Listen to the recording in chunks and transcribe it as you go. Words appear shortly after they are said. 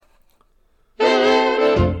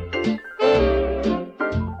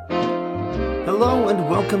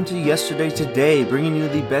welcome to Yesterday Today, bringing you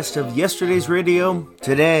the best of yesterday's radio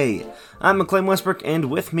today. I'm McLean Westbrook,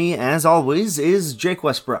 and with me, as always, is Jake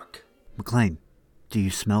Westbrook. McLean, do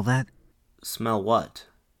you smell that? Smell what?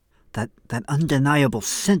 That undeniable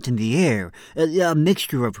scent in the air, a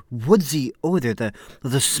mixture of woodsy odor,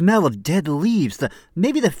 the smell of dead leaves,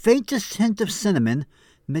 maybe the faintest hint of cinnamon,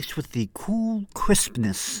 mixed with the cool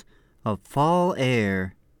crispness of fall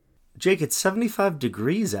air. Jake, it's 75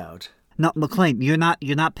 degrees out. No, McLean, you're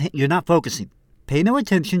not focusing. Pay no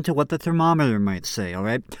attention to what the thermometer might say, all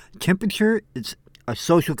right? Temperature is a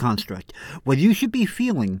social construct. What you should be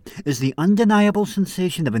feeling is the undeniable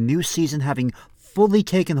sensation of a new season having fully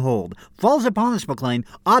taken hold. Fall's upon us, McLean.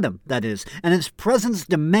 Autumn, that is, and its presence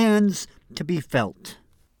demands to be felt.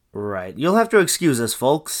 Right. You'll have to excuse us,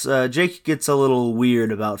 folks. Jake gets a little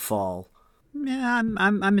weird about fall. Yeah,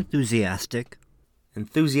 I'm enthusiastic.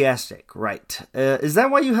 Enthusiastic, right. Is that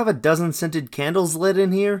why you have a dozen scented candles lit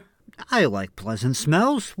in here? I like pleasant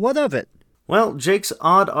smells. What of it? Well, Jake's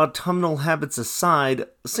odd autumnal habits aside,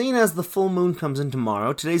 seeing as the full moon comes in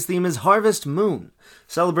tomorrow, today's theme is Harvest Moon,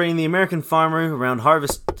 celebrating the American farmer around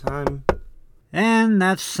harvest time. And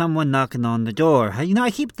that's someone knocking on the door. I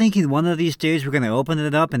keep thinking one of these days we're going to open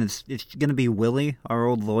it up and it's going to be Willie, our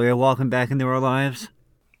old lawyer, walking back into our lives.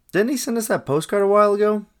 Didn't he send us that postcard a while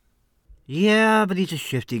ago? Yeah, but he's a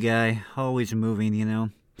shifty guy. Always moving,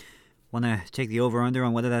 Want to take the over-under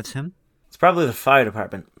on whether that's him? It's probably the fire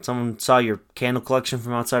department. Someone saw your candle collection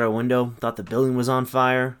from outside our window, thought the building was on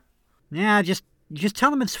fire. Yeah, just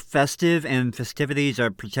tell them it's festive and festivities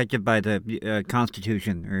are protected by the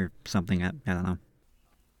Constitution or something. I don't know.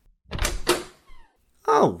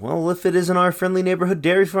 Oh, well, if it isn't our friendly neighborhood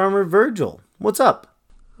dairy farmer, Virgil. What's up?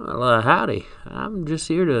 Well, howdy. I'm just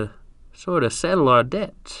here to sort of settle our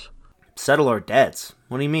debts. Settle our debts?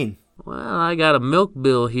 What do you mean? Well, I got a milk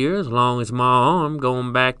bill here as long as my arm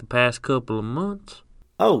going back the past couple of months.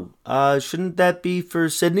 Oh, shouldn't that be for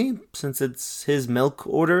Sydney, since it's his milk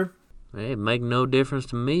order? It make no difference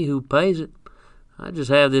to me who pays it. I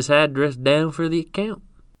just have this address down for the account.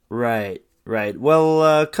 Right.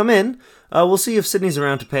 Well, come in. We'll see if Sydney's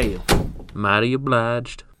around to pay you. Mighty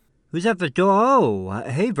obliged. Who's at the door? Oh,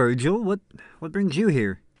 hey, Virgil. What brings you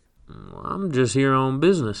here? Well, I'm just here on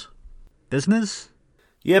business. Business?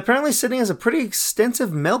 Yeah, apparently Sydney has a pretty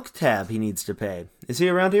extensive milk tab he needs to pay. Is he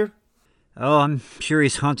around here? Oh, I'm sure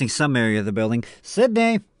he's haunting some area of the building.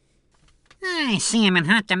 Sydney! I see him in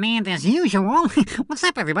hot demand as usual. What's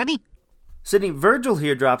up, everybody? Sydney, Virgil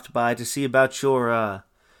here dropped by to see about your,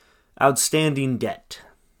 outstanding debt.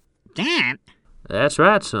 Debt? That's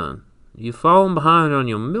right, son. You've fallen behind on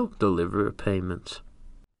your milk delivery payments.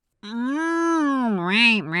 Oh,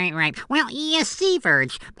 right. Well, you see,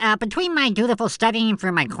 Verge, between my dutiful studying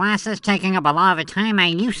for my classes taking up a lot of the time I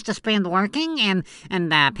used to spend working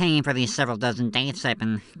and paying for these several dozen dates I've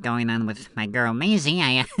been going on with my girl Maisie,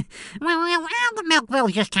 the milk bill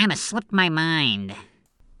just kind of slipped my mind.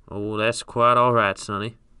 Oh, that's quite all right,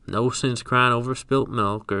 sonny. No sense crying over spilt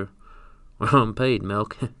milk or unpaid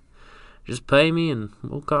milk. Just pay me and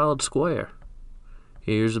we'll call it square.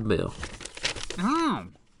 Here's a bill. Oh.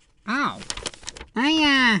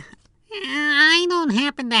 I don't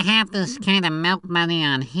happen to have this kind of milk money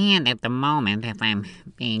on hand at the moment, if I'm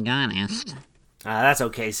being honest. That's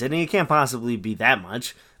okay, Sydney. It can't possibly be that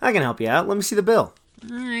much. I can help you out. Let me see the bill.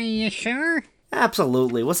 Are you sure?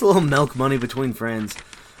 Absolutely. What's a little milk money between friends?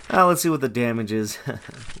 Let's see what the damage is.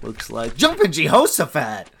 Looks like Jumpin'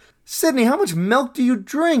 Jehoshaphat! Sydney, how much milk do you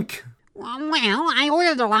drink? Well, I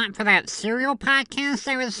ordered a lot for that cereal podcast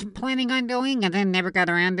I was planning on doing and then never got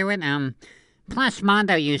around to it. Plus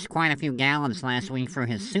Mondo used quite a few gallons last week for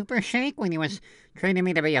his super shake when he was training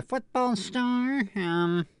me to be a football star.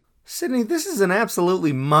 Sydney, this is an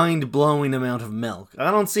absolutely mind-blowing amount of milk.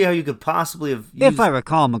 I don't see how you could possibly have used... If I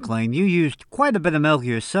recall, McLean, you used quite a bit of milk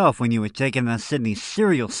yourself when you were taking Sydney's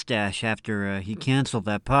cereal stash after he canceled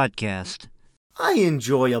that podcast. I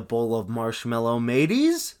enjoy a bowl of marshmallow,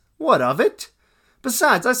 mateys. What of it?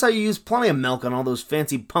 Besides, I saw you use plenty of milk on all those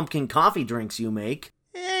fancy pumpkin coffee drinks you make.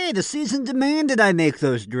 Hey, the season demanded I make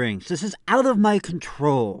those drinks. This is out of my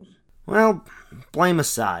control. Well, blame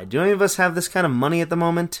aside. Do any of us have this kind of money at the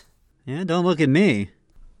moment? Yeah, don't look at me.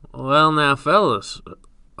 Well, now, fellas,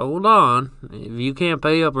 hold on. If you can't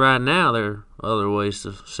pay up right now, there are other ways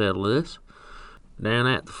to settle this. Down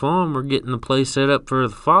at the farm, we're getting the place set up for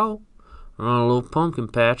the fall. We're on a little pumpkin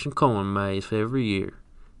patch and corn maze for every year.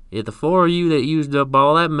 If the four of you that used up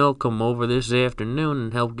all that milk come over this afternoon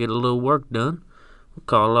and help get a little work done, we'll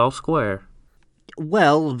call it all square.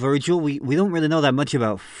 Well, Virgil, we don't really know that much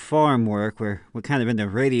about farm work. We're kind of in the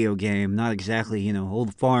radio game, not exactly,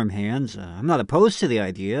 old farm hands. I'm not opposed to the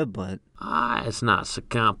idea, but... It's not so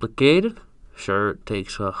complicated. Sure, it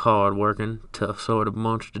takes a hard-working, tough sort of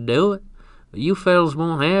bunch to do it. But you fellas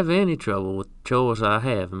won't have any trouble with the chores I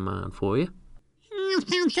have in mind for you.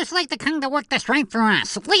 Sounds just like the kind of work that's right for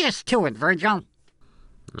us. Lead us to it, Virgil.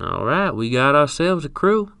 All right, we got ourselves a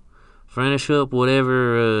crew. Finish up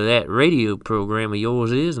whatever that radio program of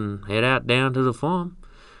yours is and head out down to the farm.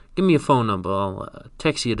 Give me a phone number. I'll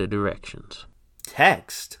text you the directions.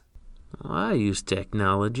 Text? I use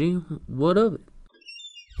technology. What of it?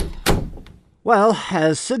 Well,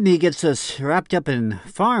 as Sydney gets us wrapped up in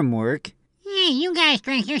farm work... Hey, you guys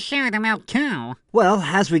drink your share of the milk, too. Well,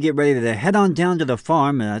 as we get ready to head on down to the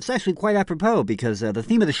farm, it's actually quite apropos because the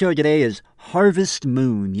theme of the show today is Harvest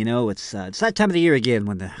Moon. It's that time of the year again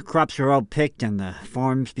when the crops are all picked and the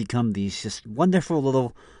farms become these just wonderful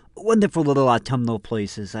little autumnal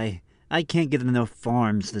places. I can't get enough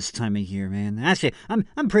farms this time of year, man. Actually,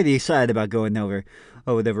 I'm pretty excited about going over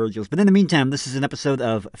the Virgils. But in the meantime, this is an episode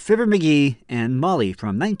of Fibber McGee and Molly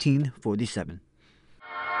from 1947.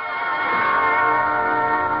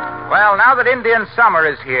 Well, now that Indian summer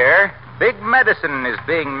is here, big medicine is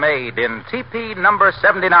being made in teepee number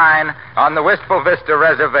 79 on the Wistful Vista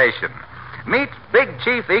Reservation. Meet Big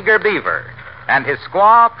Chief Eager Beaver and his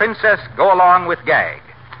squaw, Princess Go-Along with Gag,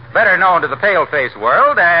 better known to the pale-face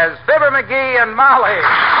world as Fibber McGee and Molly.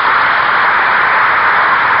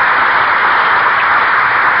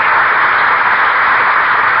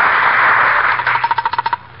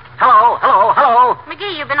 Hello.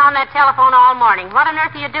 McGee, you've been on that telephone all morning. What on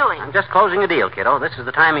earth are you doing? I'm just closing a deal, kiddo. This is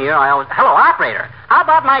the time of year I always... Hello, operator. How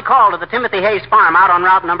about my call to the Timothy Hayes farm out on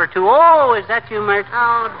Route number 2? Oh, is that you, Mert?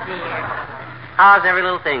 Oh, dear. How's every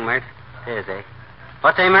little thing, Mert? It is, eh?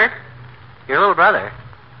 What's a Mert? Your little brother?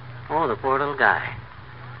 Oh, the poor little guy.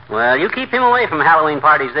 Well, you keep him away from Halloween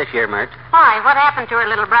parties this year, Mert. Why? What happened to her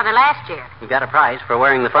little brother last year? He got a prize for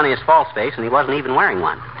wearing the funniest false face, and he wasn't even wearing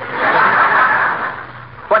one.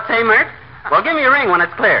 What's a Mert? Well, give me a ring when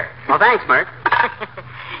it's clear. Well, thanks, Mert.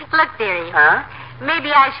 Look, dearie. Huh? Maybe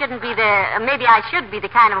I should be the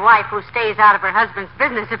kind of wife who stays out of her husband's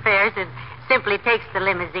business affairs and simply takes the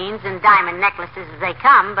limousines and diamond necklaces as they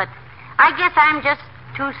come, but I guess I'm just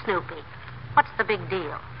too snoopy. What's the big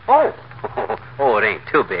deal? Oh, it ain't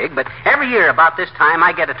too big, but every year about this time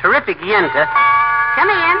I get a terrific yen to... Come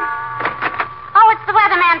in. Oh, it's the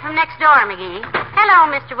weatherman from next door, McGee. Hello,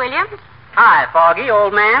 Mr. Williams. Hi, Foggy,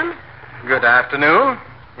 old man. Good afternoon,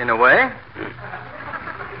 in a way.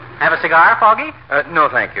 Have a cigar, Foggy? No,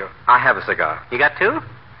 thank you. I have a cigar. You got two?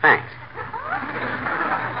 Thanks.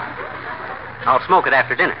 I'll smoke it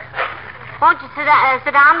after dinner. Won't you sit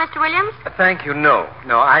down, Mr. Williams? Thank you, no.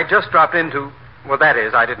 No, I just dropped in to... Well, that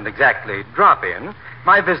is, I didn't exactly drop in.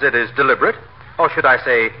 My visit is deliberate, or should I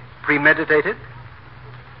say premeditated?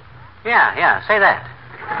 Yeah, say that.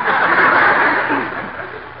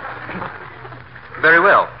 Very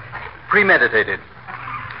well. Premeditated.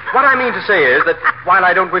 What I mean to say is that while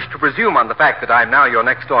I don't wish to presume on the fact that I'm now your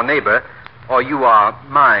next-door neighbor, or you are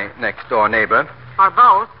my next-door neighbor... Or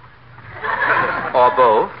both. Or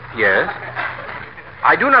both, yes.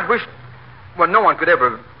 I do not wish... Well, no one could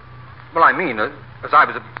ever... Well, I mean, as I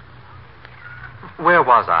was... Where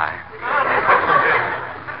was I?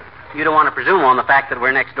 You don't want to presume on the fact that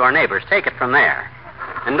we're next-door neighbors. Take it from there.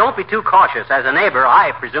 And don't be too cautious. As a neighbor,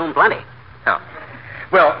 I presume plenty. Oh.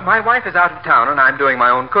 Well, my wife is out of town, and I'm doing my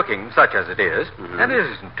own cooking, such as it is. Mm-hmm. And it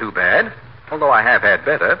isn't too bad, although I have had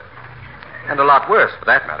better. And a lot worse, for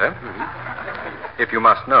that matter. Mm-hmm. If you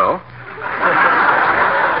must know.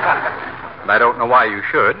 And I don't know why you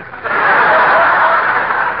should.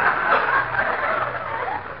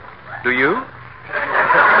 Do you?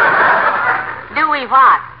 Do we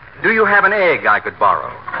what? Do you have an egg I could borrow?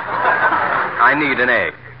 I need an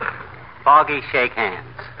egg. Foggy, shake hands.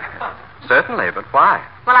 Certainly, but why?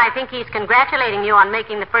 Well, I think he's congratulating you on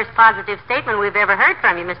making the first positive statement we've ever heard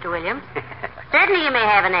from you, Mr. Williams. Certainly you may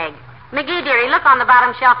have an egg. McGee, dearie, look on the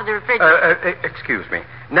bottom shelf of the refrigerator. Excuse me.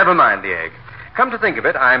 Never mind the egg. Come to think of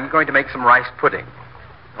it, I'm going to make some rice pudding.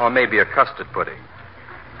 Or maybe a custard pudding.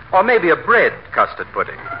 Or maybe a bread custard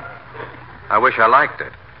pudding. I wish I liked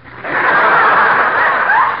it.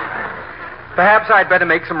 Perhaps I'd better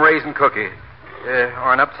make some raisin cookie.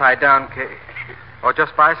 Or an upside-down cake. Or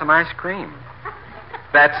just buy some ice cream.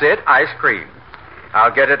 That's it, ice cream.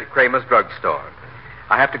 I'll get it at Kramer's drugstore.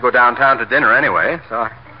 I have to go downtown to dinner anyway, so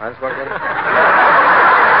I might as well get it.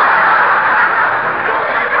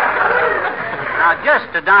 Now,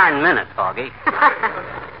 just a darn minute, Foggy.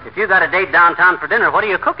 If you got a date downtown for dinner, what are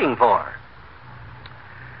you cooking for?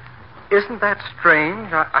 Isn't that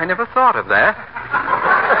strange? I never thought of that.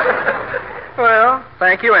 Well,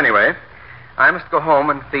 thank you anyway. I must go home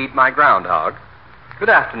and feed my groundhog. Good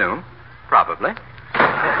afternoon, probably.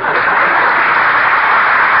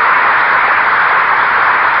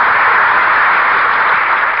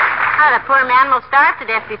 The poor man will starve to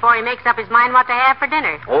death before he makes up his mind what to have for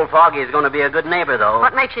dinner. Old Foggy is going to be a good neighbor, though.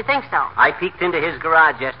 What makes you think so? I peeked into his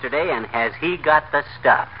garage yesterday, and has he got the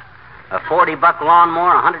stuff? A $40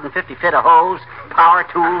 lawnmower, 150 feet of hose, power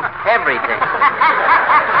tools, everything.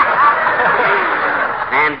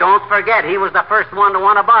 And don't forget, he was the first one to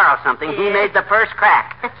want to borrow something. He made the first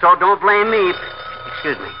crack. So don't blame me.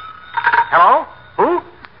 Excuse me. Hello? Who?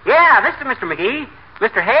 Yeah, this is Mr. McGee.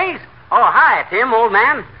 Mr. Hayes? Oh, hi, Tim, old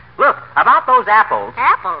man. Look, about those apples.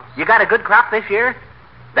 Apples? You got a good crop this year?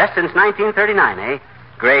 Best since 1939, eh?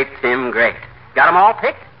 Great, Tim, great. Got 'em all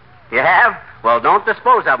picked? You have? Well, don't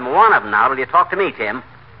dispose of 'em, one of 'em now, till you talk to me, Tim.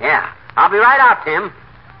 Yeah, I'll be right out, Tim.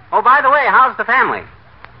 Oh, by the way, how's the family?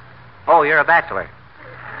 Oh, you're a bachelor.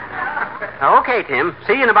 Okay, Tim.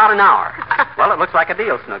 See you in about an hour. Well, it looks like a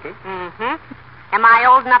deal, Snooky. Mm-hmm. Am I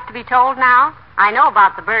old enough to be told now? I know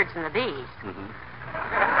about the birds and the bees. Mm-hmm.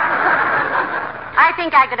 I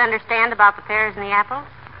think I could understand about the pears and the apples.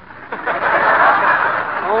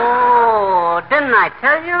 Oh, didn't I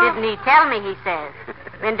tell you? Didn't he tell me, he says.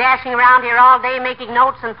 Been dashing around here all day making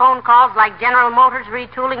notes and phone calls like General Motors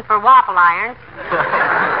retooling for waffle irons.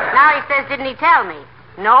 Now he says, didn't he tell me?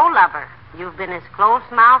 No, lover. You've been as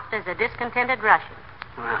close-mouthed as a discontented Russian.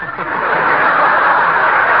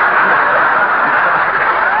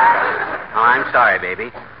 Oh, I'm sorry,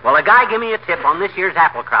 baby. Well, a guy give me a tip on this year's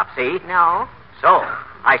apple crop, see? No. So,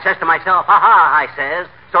 I says to myself, ha-ha, I says,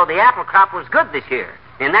 so the apple crop was good this year.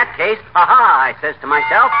 In that case, ha-ha, I says to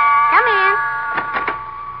myself. Come in.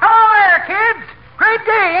 Hello there, kids. Great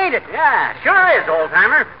day, ain't it? Yeah, sure is,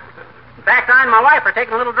 old-timer. In fact, I and my wife are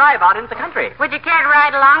taking a little drive out into the country. Would you care to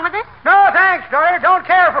ride along with us? No, thanks, daughter. Don't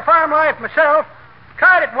care for farm life myself.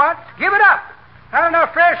 Tried it once. Give it up. Not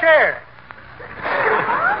enough fresh air.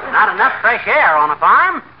 Not enough fresh air on a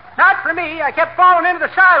farm? Not for me. I kept falling into the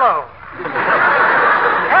silo.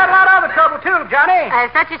 Had a lot of other trouble, too, Johnny.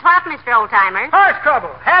 Such as what, Mr. Oldtimer? Horse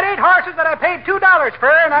trouble. Had 8 horses that I paid $2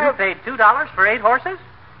 for, and You paid $2 for 8 horses?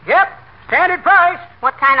 Yep, standard price.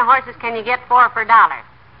 What kind of horses can you get for $1?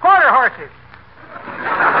 Quarter horses.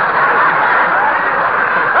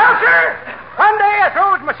 Well, sir, one day I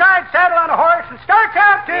throws my side saddle on a horse and starts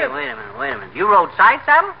out to... Hey, wait a minute. You rode side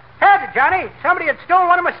saddle? Had to, Johnny. Somebody had stolen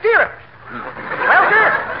one of my steers. Well, sir,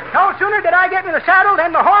 no sooner did I get into the saddle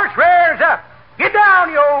than the horse rears up. Get down,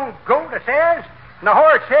 you old goat, I says. And the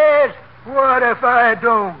horse says, what if I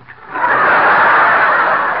don't?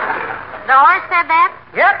 The horse said that?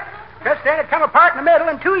 Yep. Just then it come apart in the middle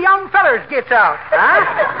and 2 young fellers gets out. Huh?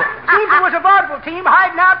 Seems it was a vaudeville team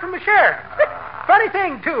hiding out from the sheriff. Funny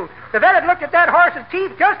thing, too. The vet had looked at that horse's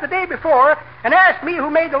teeth just the day before and asked me who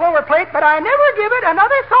made the lower plate, but I never give it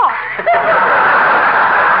another thought.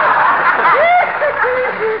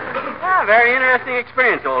 Very interesting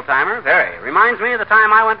experience, old-timer. Very. Reminds me of the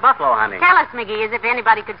time I went buffalo hunting. Tell us, McGee, as if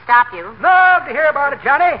anybody could stop you. Love to hear about it,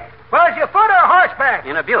 Johnny. Was you foot or horseback?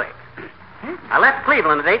 In a Buick. I left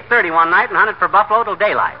Cleveland at 8:30 one night and hunted for buffalo till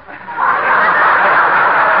daylight.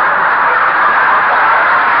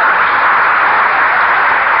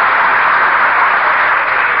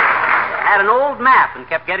 Had an old map and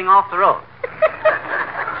kept getting off the road.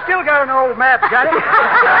 Still got an old map, Johnny.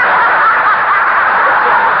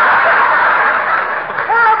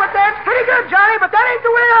 Oh, but that's pretty good, Johnny, but that ain't the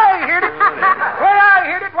way I heard it. The way I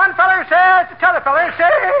heard it, one feller says to t'other feller,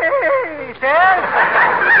 he says,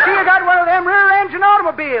 see, you got one of them rear-engine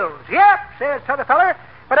automobiles. Yep, says t'other feller,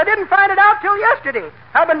 but I didn't find it out till yesterday.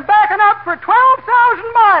 I've been backing up for 12,000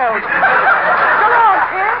 miles. So long,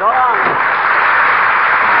 kid. So long.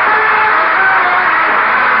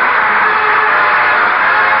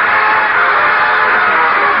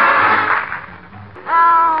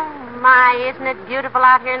 Isn't it beautiful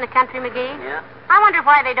out here in the country, McGee? Yeah. I wonder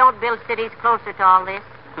why they don't build cities closer to all this.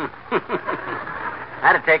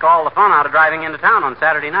 That'd take all the fun out of driving into town on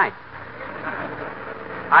Saturday night.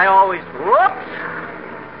 I always... Whoops!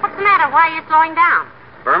 What's the matter? Why are you slowing down?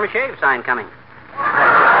 Burma shave sign coming.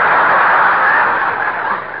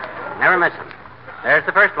 Never miss 'em. There's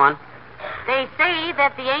the first one. They say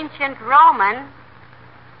that the ancient Roman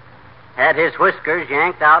had his whiskers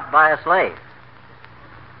yanked out by a slave.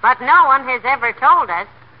 But no one has ever told us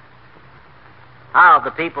how the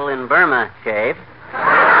people in Burma shave.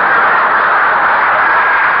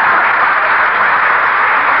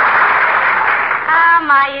 Ah,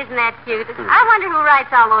 My, isn't that cute? I wonder who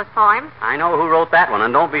writes all those poems. I know who wrote that one,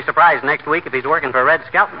 and don't be surprised next week if he's working for Red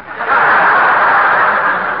Skelton.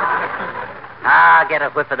 Get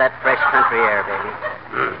a whiff of that fresh country air, baby.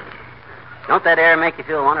 Don't that air make you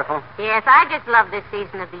feel wonderful? Yes, I just love this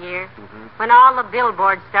season of the year. When all the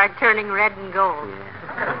billboards start turning red and gold.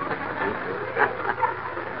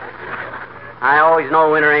 I always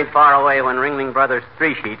know winter ain't far away when Ringling Brothers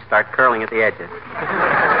 3 sheets start curling at the edges.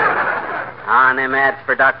 On them ads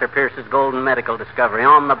for Dr. Pierce's golden medical discovery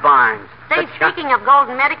on the barns. Say, speaking of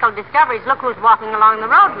golden medical discoveries, look who's walking along the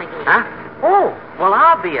road, McGee. Huh? Oh, well,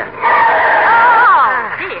 I'll be a...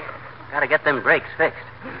 Oh, dear. Gotta get them brakes fixed.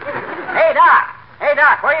 Hey, Doc. Hey,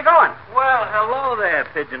 Doc, where you going? Well, hello there,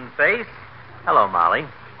 Pigeon Face. Hello, Molly.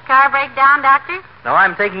 Car breakdown, Doctor? No,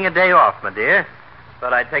 I'm taking a day off, my dear.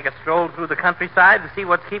 Thought I'd take a stroll through the countryside and see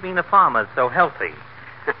what's keeping the farmers so healthy.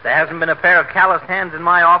 There hasn't been a pair of calloused hands in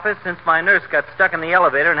my office since my nurse got stuck in the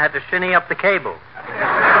elevator and had to shinny up the cable.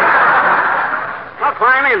 Well,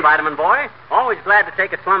 climb in, Vitamin Boy. Always glad to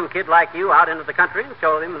take a slum kid like you out into the country and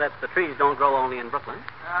show him that the trees don't grow only in Brooklyn.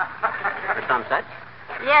 Or some such.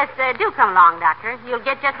 Yes, do come along, Doctor. You'll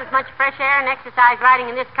get just as much fresh air and exercise riding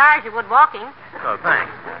in this car as you would walking. Oh,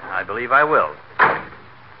 thanks. I believe I will.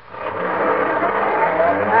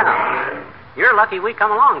 Well, you're lucky we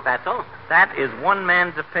come along, Fatso. That is one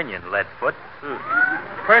man's opinion, Leadfoot.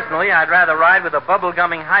 Personally, I'd rather ride with a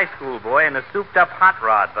bubble-gumming high school boy in a souped-up hot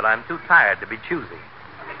rod, but I'm too tired to be choosy.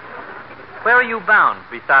 Where are you bound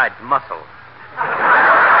besides Muscle?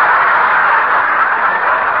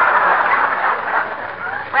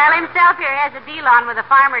 Well, himself here has a deal on with a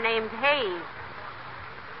farmer named Hayes.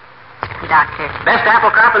 Doctor. Best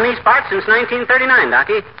apple crop in these parts since 1939,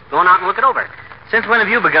 Docky. Going out and look it over. Since when have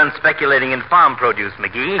you begun speculating in farm produce,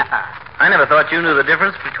 McGee? I never thought you knew the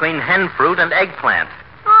difference between hen fruit and eggplant.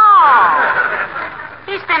 Oh.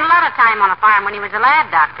 He spent a lot of time on a farm when he was a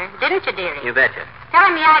lad, Doctor. Didn't you, dearie? You betcha. Tell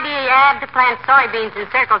him the idea you had to plant soybeans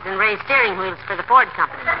in circles and raise steering wheels for the Ford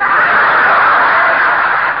Company.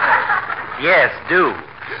 Yes, do.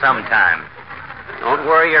 Sometime. Don't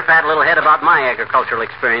worry your fat little head about my agricultural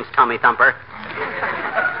experience, tummy thumper.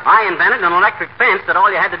 I invented an electric fence that all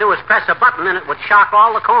you had to do was press a button and it would shock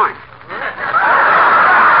all the corn.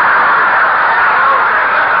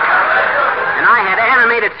 And I had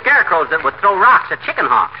animated scarecrows that would throw rocks at chicken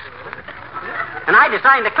hawks. And I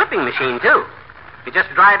designed a clipping machine, too. You just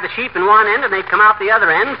drive the sheep in one end and they'd come out the other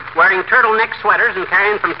end wearing turtleneck sweaters and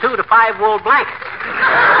carrying from 2 to 5 wool blankets.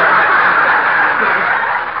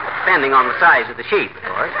 Depending on the size of the sheep, of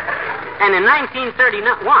course. And in 1932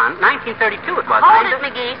 it was. Hold it,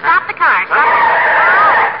 McGee. Stop the car. Stop it.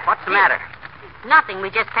 What's the matter? Nothing.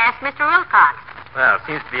 We just passed Mr. Wilcox. Well, it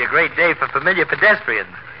seems to be a great day for familiar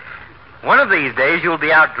pedestrians. One of these days you'll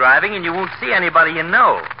be out driving and you won't see anybody you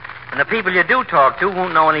know. And the people you do talk to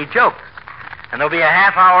won't know any jokes. And there'll be a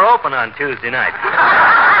half hour open on Tuesday night.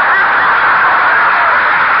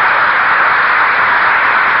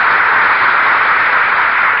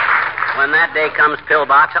 When that day comes,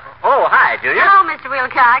 Pillbox. Oh, hi, Junior. Hello, Mr.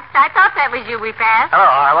 Wilcox. I thought that was you we passed. Hello,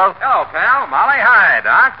 Harlow. Hello, pal. Molly, hi,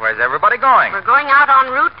 Doc. Where's everybody going? We're going out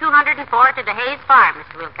on Route 204 to the Hayes Farm,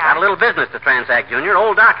 Mr. Wilcox. Got a little business to transact, Junior.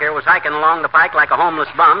 Old Doc here was hiking along the pike like a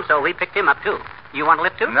homeless bum, so we picked him up, too. You want a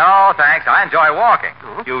lift, too? No, thanks. I enjoy walking.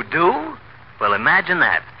 Oh. You do? Well, imagine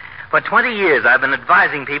that. For 20 years, I've been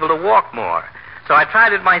advising people to walk more. So I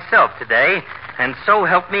tried it myself today, and so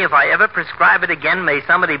help me, if I ever prescribe it again, may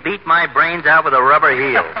somebody beat my brains out with a rubber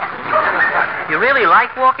heel. You really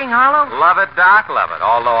like walking, Harlow? Love it, Doc, love it.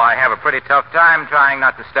 Although I have a pretty tough time trying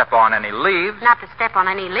not to step on any leaves. Not to step on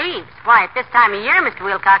any leaves. Why, at this time of year, Mr.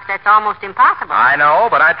 Wilcox, that's almost impossible. I know,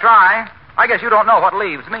 but I try. I guess you don't know what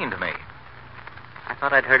leaves mean to me. I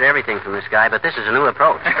thought I'd heard everything from this guy, but this is a new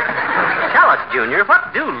approach. Tell us, Junior,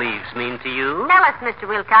 what do leaves mean to you? Tell us, Mr.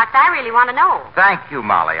 Wilcox. I really want to know. Thank you,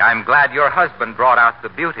 Molly. I'm glad your husband brought out the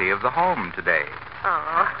beauty of the home today.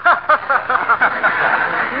 Oh.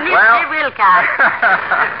 Mr. Wilcox.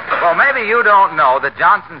 Well, maybe you don't know that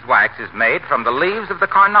Johnson's wax is made from the leaves of the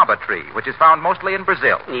carnauba tree, which is found mostly in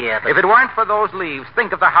Brazil. Yeah, but... If it weren't for those leaves,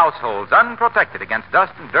 think of the households unprotected against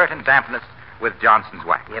dust and dirt and dampness with Johnson's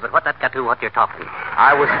wax. Yeah, but what that got to do with what you're talking?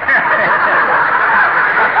 I was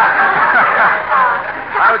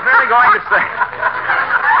merely going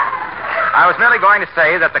to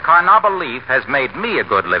say that the carnauba leaf has made me a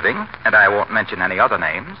good living, and I won't mention any other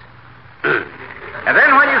names. And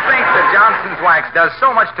then when you think that Johnson's wax does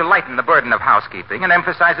so much to lighten the burden of housekeeping and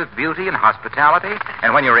emphasizes beauty and hospitality,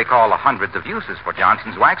 and when you recall the hundreds of uses for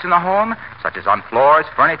Johnson's wax in the home, such as on floors,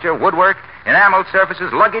 furniture, woodwork, enameled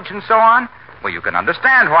surfaces, luggage, and so on, Well, you can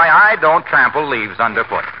understand why I don't trample leaves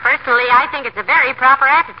underfoot. Personally, I think it's a very proper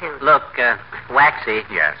attitude. Look, Waxy,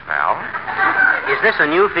 Yes, Val? is this a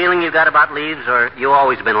new feeling you got about leaves, or you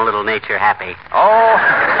always been a little nature happy? Oh,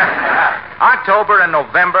 October and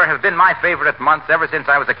November have been my favorite months ever since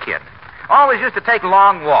I was a kid. Always used to take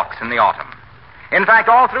long walks in the autumn. In fact,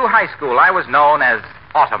 all through high school, I was known as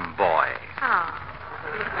Autumn Boy. Oh.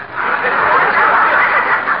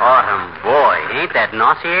 Autumn, boy, ain't that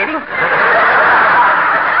nauseating?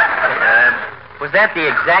 Was that the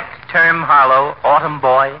exact term, Harlow? Autumn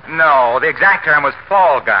boy? No, the exact term was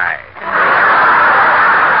fall guy.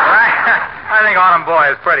 I think Autumn Boy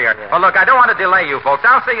is prettier. Well, look, I don't want to delay you folks.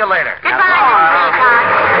 I'll see you later. Goodbye, Mr. Peacock.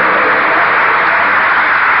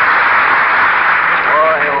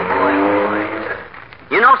 Boy, oh boy, oh boy.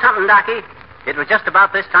 You know something, Docky? It was just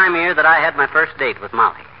about this time of year that I had my first date with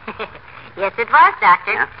Molly. Yes, it was,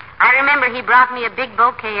 Doctor. Yeah? I remember he brought me a big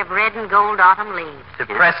bouquet of red and gold autumn leaves. To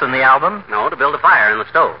press on the album? No, to build a fire in the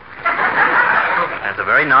stove. That's a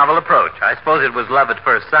very novel approach. I suppose it was love at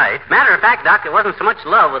first sight. Matter of fact, Doc, it wasn't so much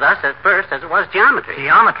love with us at first as it was geometry.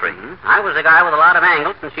 Geometry? I was a guy with a lot of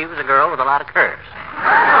angles, and she was a girl with a lot of curves.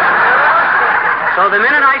 So the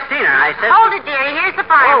minute I seen her, I said... Hold it, dearie. Here's the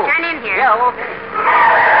farm. Oh. Turn in here. Yeah, okay.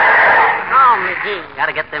 Oh, McGee.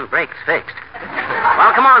 Gotta get them brakes fixed.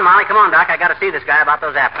 Well, come on, Molly. Come on, Doc. I gotta see this guy about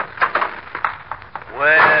those apples.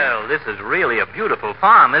 Well, this is really a beautiful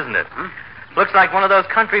farm, isn't it? Looks like one of those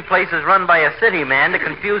country places run by a city man to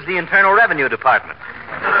confuse the Internal Revenue Department.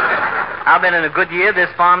 I'll bet in a good year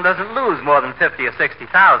this farm doesn't lose more than 50 or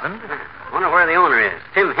 60,000. Wonder where the owner is.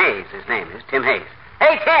 Tim Hayes, his name is. Tim Hayes.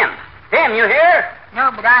 Hey, Tim! Tim, you here?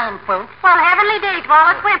 No, but I am, folks. Well, heavenly days,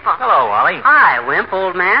 Wallace Wimple. Hello, Wally. Hi, Wimp,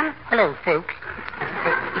 old man. Hello, folks.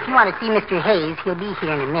 If you want to see Mr. Hayes, he'll be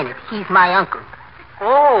here in a minute. He's my uncle.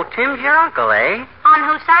 Oh, Tim's your uncle, eh? On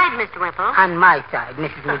whose side, Mr. Wimple? On my side,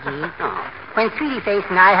 Mrs. McGee. Oh. When Sweetie Face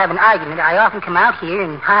and I have an argument, I often come out here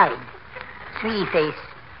and hide. Sweetie Face,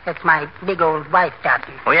 that's my big old wife,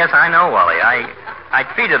 Doctor. Oh, yes, I know, Wally. I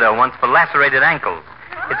treated her once for lacerated ankles.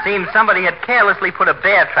 It seems somebody had carelessly put a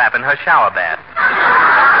bear trap in her shower bath.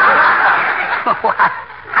 Oh,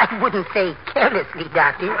 I wouldn't say carelessly,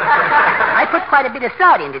 Doctor. I put quite a bit of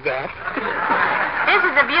thought into that. This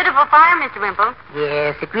is a beautiful farm, Mr. Wimple.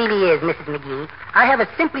 Yes, it really is, Mrs. McGee. I have a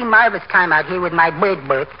simply marvelous time out here with my bird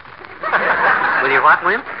book. With your what,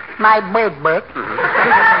 Wimp? My bird book.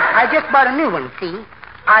 I just bought a new one, see?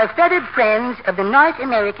 Our feathered friends of the North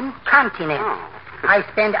American continent. Oh. I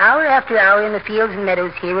spend hour after hour in the fields and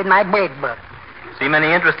meadows here with my bird book. See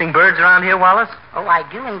many interesting birds around here, Wallace? Oh, I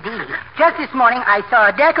do indeed. Just this morning, I saw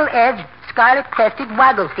a deckle-edged, scarlet-crested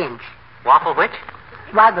wagglefinch. Waffle which?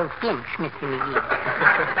 Wagglefinch, Mr. McGee.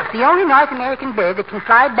 The only North American bird that can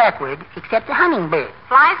fly backward except a hummingbird.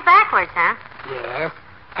 Flies backwards, huh? Yes,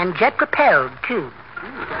 and jet-propelled, too.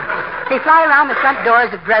 They fly around the front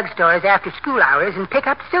doors of drugstores after school hours and pick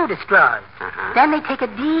up soda straws. Then they take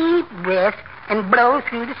a deep breath and blow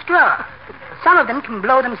through the straw. Some of them can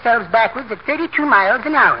blow themselves backwards at 32 miles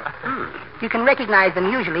an hour. You can recognize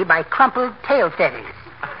them usually by crumpled tail feathers.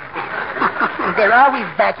 They're always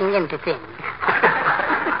backing into things.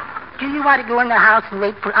 Do you want to go in the house and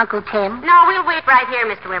wait for Uncle Tim? No, we'll wait right here,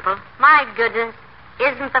 Mr. Wimple. My goodness.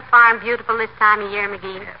 Isn't the farm beautiful this time of year,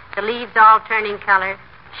 McGee? The leaves all turning color.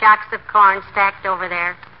 Shocks of corn stacked over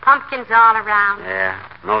there. Pumpkins all around. Yeah,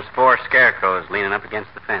 and those 4 scarecrows leaning up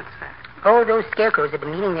against the fence there. Oh, those scarecrows have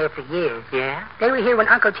been leaning there for years. Yeah? They were here when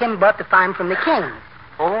Uncle Tim bought the farm from the Kings.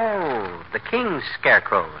 Oh, the king's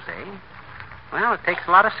scarecrows, eh? Well, it takes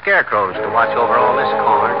a lot of scarecrows to watch over all this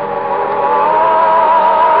corn.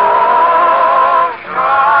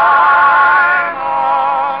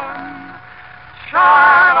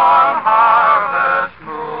 Shine on, harvest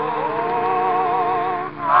moon,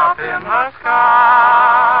 up in the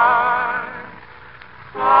sky.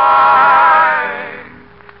 Flying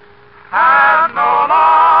had no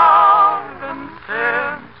London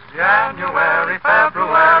since January,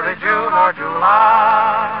 February, June, or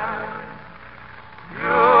July. You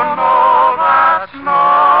know that's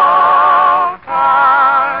no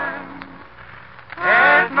time.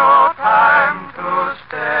 Ain't no time to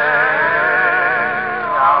stay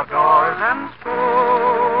outdoors and spoon.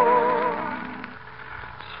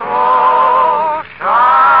 So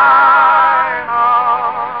shine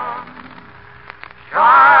on,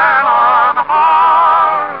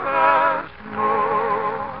 harvest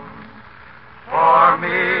moon, for me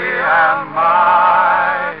and mine.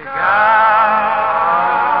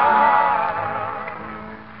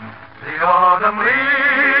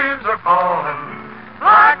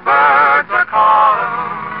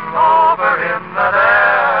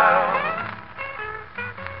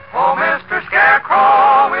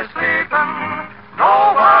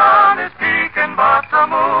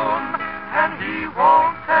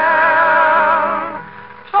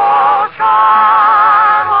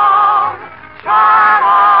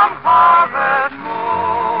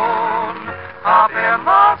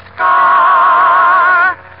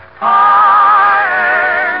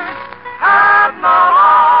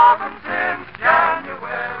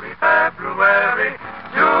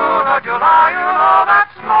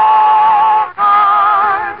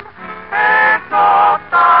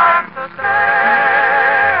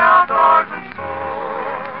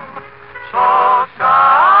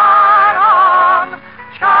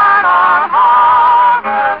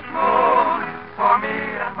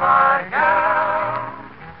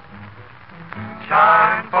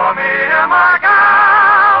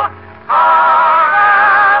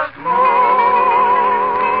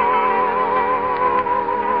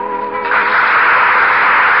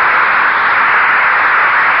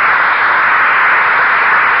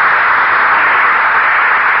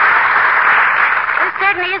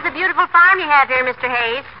 is a beautiful farm you have here, Mr.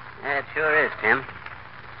 Hayes. It sure is, Tim.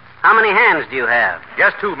 How many hands do you have?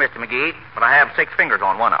 Just 2, Mr. McGee, but I have 6 fingers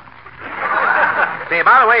on one of them. Say,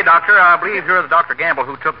 by the way, Doctor, I believe you're the Dr. Gamble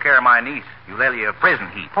who took care of my niece, Eulalia Prison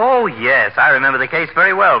Heat. Oh, yes, I remember the case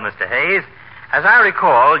very well, Mr. Hayes. As I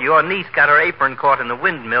recall, your niece got her apron caught in the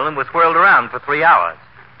windmill and was whirled around for 3 hours.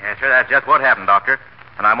 Yes, sir, that's just what happened, Doctor.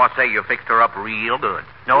 And I must say you fixed her up real good.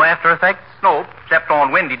 No after effects? No, except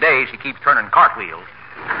on windy days she keeps turning cartwheels.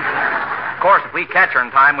 Of course, if we catch her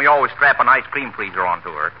in time, we always strap an ice cream freezer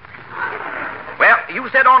onto her. Well, you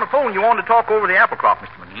said on the phone you wanted to talk over the apple crop,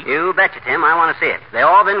 Mr. McGee. You betcha, Tim. I want to see it. They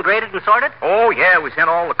all been graded and sorted? Oh, yeah, we sent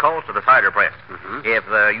all the culls to the cider press. Mm-hmm. If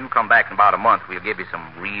you come back in about a month, we'll give you some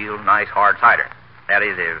real nice hard cider. That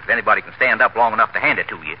is, if anybody can stand up long enough to hand it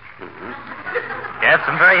to you. Mm-hmm. You have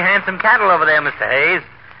some very handsome cattle over there, Mr. Hayes.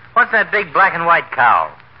 What's that big black and white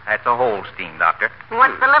cow? That's a Holstein, Doctor.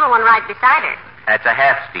 What's the little one right beside her? That's a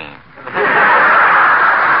Halfstein.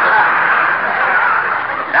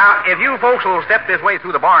 Now, if you folks will step this way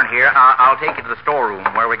through the barn here, I'll take you to the storeroom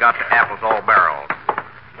where we got the apples all barreled.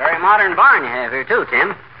 Very modern barn you have here, too,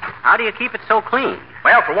 Tim. How do you keep it so clean?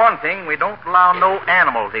 Well, for one thing, we don't allow no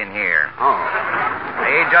animals in here. Oh.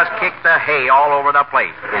 They just kick the hay all over the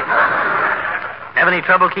place. Have any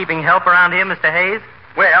trouble keeping help around here, Mr. Hayes?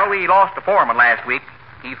 Well, we lost the foreman last week.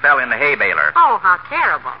 He fell in the hay baler. Oh, how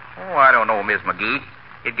terrible. Oh, I don't know, Miss McGee.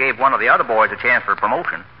 It gave one of the other boys a chance for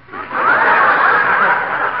promotion.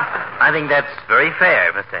 I think that's very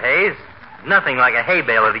fair, Mr. Hayes. Nothing like a hay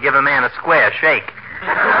baler to give a man a square shake.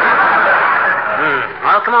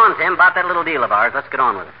 Well, come on, Tim. About that little deal of ours. Let's get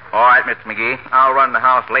on with it. All right, Mr. McGee. I'll run the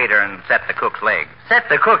house later and set the cook's leg. Set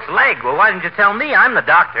the cook's leg? Well, why didn't you tell me? I'm the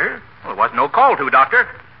doctor. Well, there wasn't no call to, Doctor.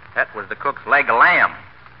 That was the cook's leg of lamb.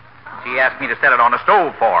 She asked me to set it on the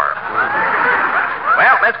stove for her.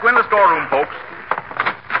 Well, let's go in the storeroom, folks.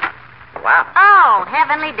 Wow. Oh,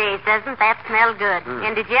 heavenly days, doesn't that smell good?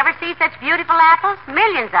 And did you ever see such beautiful apples?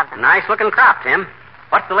 Millions of them. Nice-looking crop, Tim.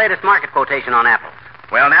 What's the latest market quotation on apples?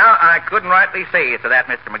 Well, now, I couldn't rightly say to that,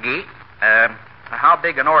 Mr. McGee. How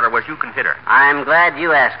big an order was you consider? I'm glad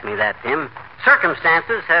you asked me that, Tim.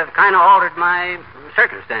 Circumstances have kind of altered my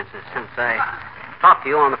circumstances since I talked to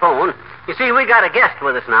you on the phone. You see, we got a guest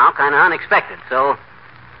with us now, kind of unexpected, so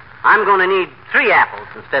I'm going to need 3 apples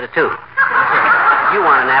instead of 2. You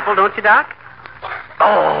want an apple, don't you, Doc?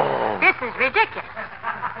 Oh! This is ridiculous.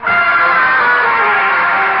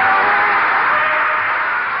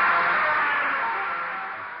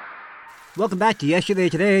 Welcome back to Yesterday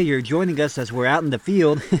Today. You're joining us as we're out in the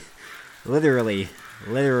field. literally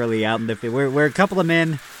out in the field. We're a couple of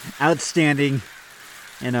men outstanding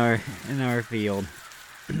in our field.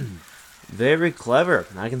 Very clever.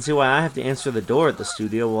 I can see why I have to answer the door at the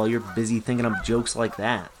studio while you're busy thinking up jokes like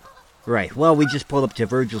that. Right. Well, we just pulled up to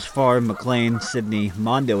Virgil's farm. McLean, Sydney,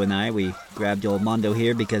 Mondo, and I. We grabbed old Mondo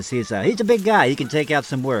here because he's a big guy. He can take out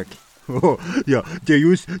some work. Oh, yeah, they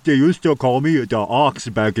used to call me the Ox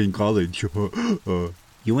back in college.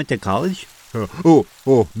 You went to college?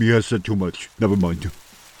 Me has said too much. Never mind.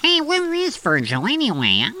 Hey, where is Virgil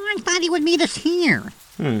anyway? I thought he would meet us here.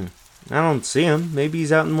 I don't see him. Maybe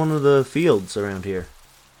he's out in one of the fields around here.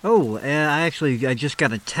 Oh, I just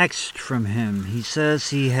got a text from him. He says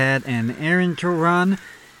he had an errand to run,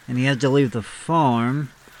 and he had to leave the farm.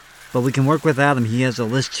 But we can work without him. He has a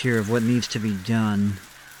list here of what needs to be done.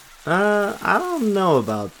 I don't know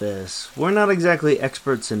about this. We're not exactly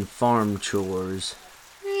experts in farm chores.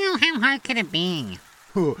 Well, how hard could it be?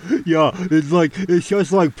 Yeah, it's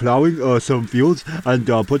just like plowing some fields and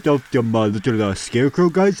put up them little scarecrow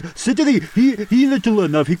guys. Sidney, he little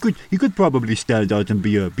enough. He could probably stand out and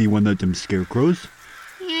be one of them scarecrows.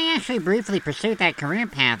 Yeah, I actually briefly pursued that career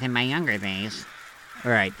path in my younger days.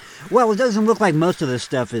 All right. Well, it doesn't look like most of this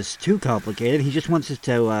stuff is too complicated. He just wants us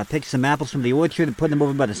to pick some apples from the orchard and put them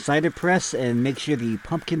over by the cider press and make sure the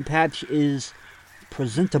pumpkin patch is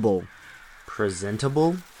presentable.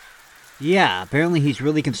 Presentable? Yeah, apparently he's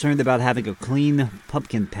really concerned about having a clean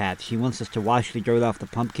pumpkin patch. He wants us to wash the dirt off the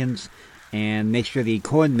pumpkins and make sure the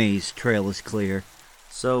corn maze trail is clear.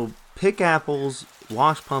 So, pick apples,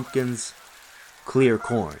 wash pumpkins, clear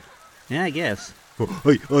corn. Yeah, I guess.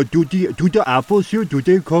 Hey, do the apples here, do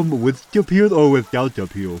they come with the peel or without the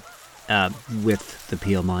peel? With the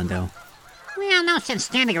peel, Mondo. Well, no sense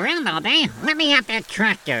standing around all day. Let me have that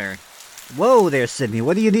tractor. Whoa there, Sydney.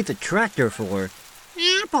 What do you need the tractor for?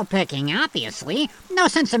 Apple picking, obviously. No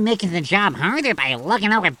sense in making the job harder by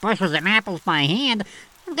lugging over bushels of apples by hand.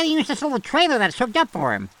 I'm gonna use this little trailer that's hooked up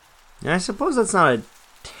for him. I suppose that's not a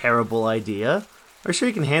terrible idea. Are you sure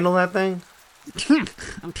you can handle that thing?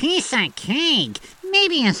 A piece of cake.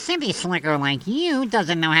 Maybe a city slicker like you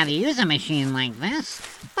doesn't know how to use a machine like this,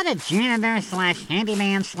 but a janitor slash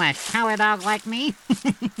handyman slash power dog like me?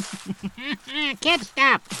 Can't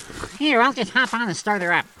stop. Here, I'll just hop on and start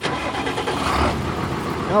her up.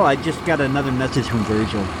 Oh, I just got another message from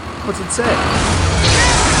Virgil. What's it say?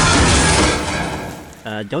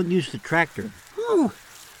 Don't use the tractor. Oh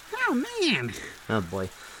man. Oh, boy.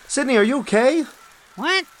 Sydney, are you okay?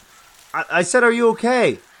 What? I said, are you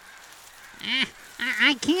okay?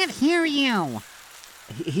 I can't hear you.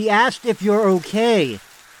 He asked if you're okay.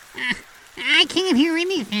 I can't hear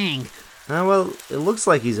anything. Well, it looks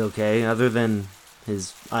like he's okay, other than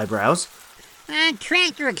his eyebrows. A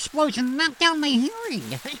tractor explosion knocked out my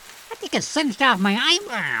hearing. I think it singed off my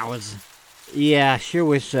eyebrows. Yeah, sure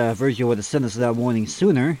wish Virgil would have sent us that warning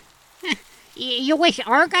sooner. You wish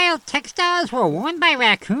Argyle textiles were worn by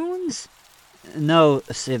raccoons? No,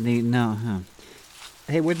 Sydney, no.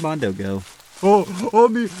 Hey, where'd Mondo go? Oh,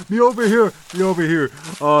 me over here.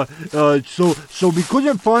 So we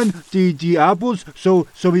couldn't find the apples, so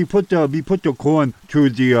we put the corn to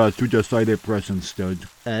the cider press instead.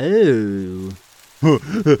 Oh.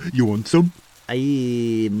 You want some?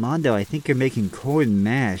 Mondo, I think you're making corn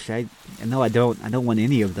mash. No, I don't want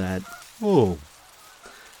any of that. Oh.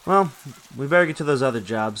 Well, we better get to those other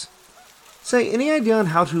jobs. Say, any idea on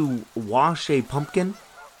how to wash a pumpkin?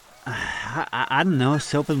 I don't know,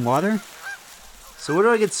 soap and water? So where do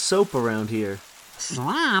I get soap around here?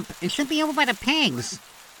 Slop? It should be over by the pigs.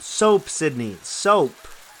 Soap, Sydney. Soap.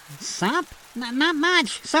 Soap? Not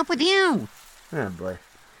much. Soap with you. Oh, boy.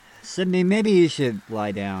 Sydney, maybe you should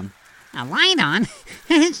lie down. A light on?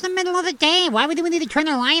 It's the middle of the day. Why would we need to turn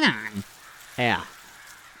a light on? Yeah.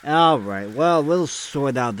 All right, well, we'll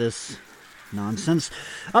sort out this nonsense.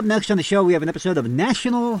 Up next on the show, we have an episode of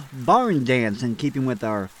National Barn Dance in keeping with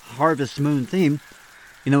our Harvest Moon theme.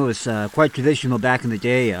 You know, it was quite traditional back in the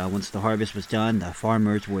day. Once the harvest was done, the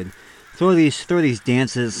farmers would throw these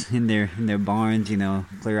dances in their barns. You know,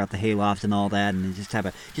 clear out the hayloft and all that, and just have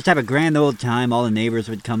a grand old time. All the neighbors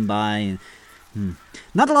would come by, and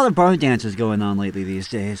not a lot of barn dances going on lately these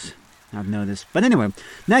days, I've noticed. But anyway,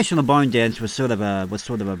 National Barn Dance was sort of a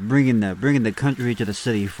bringing the country to the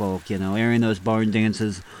city folk. You know, airing those barn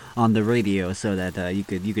dances on the radio so that you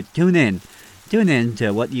could tune in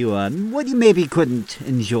to what you maybe couldn't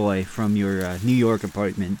enjoy from your New York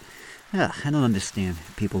apartment. I don't understand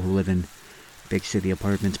people who live in big city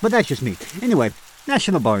apartments, but that's just me. Anyway,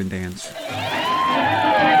 National Barn Dance.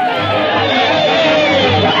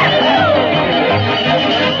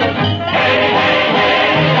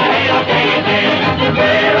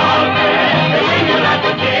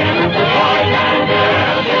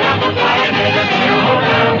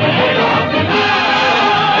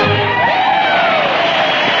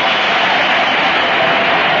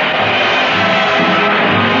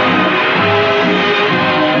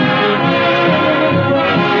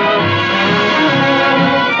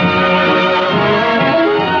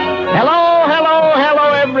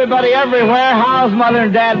 Everywhere, how's Mother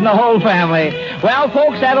and Dad and the whole family? Well,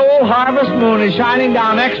 folks, that old harvest moon is shining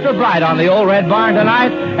down extra bright on the old Red Barn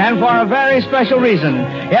tonight, and for a very special reason.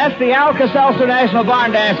 Yes, the Alka-Seltzer National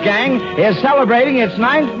Barn Dance Gang is celebrating its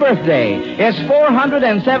 9th birthday, its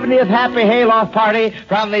 470th Happy Hayloft Party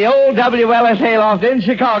from the old WLS Hayloft in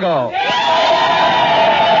Chicago.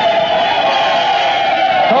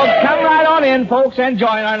 So come right on in, folks, and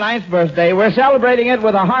join our 9th birthday. We're celebrating it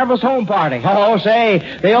with a harvest home party. Oh, say,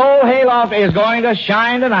 the old hayloft is going to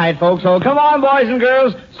shine tonight, folks. So come on, boys and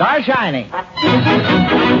girls, start shining.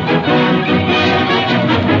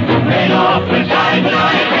 Hayloft will shine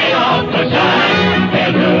tonight, hayloft will shine.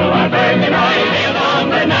 Hail to our birthday night, hail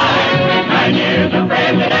number 9. 9 years of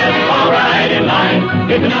friendliness, all right in line.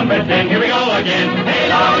 It's the number 10, here we go again.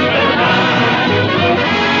 Hayloft will shine.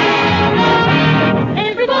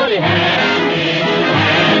 Everybody hand in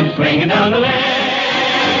hand, swinging down the lane.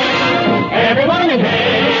 Everyone in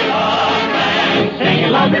hayloft land,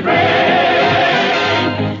 singing loud refrain.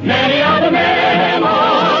 Many are the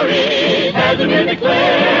memories as the music plays.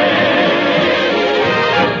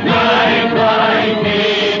 Night like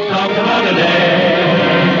me, some other day.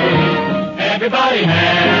 Everybody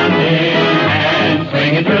hand in hand,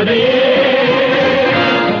 swinging through the years.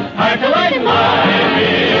 Hearts are lighting life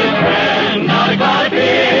is grand, not a cloud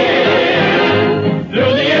appears.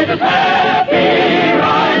 Through the years of happy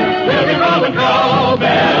rhyme, we'll be rolling crow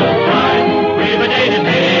bells chime. We've a dated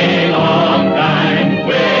a long time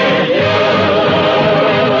with you.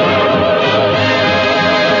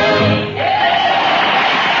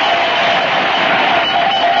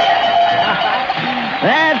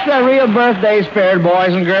 That's the real birthday spirit,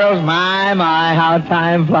 boys and girls. My, how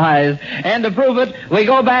time flies. And to prove it, we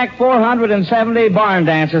go back 470 barn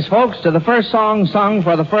dances, folks, to the first song sung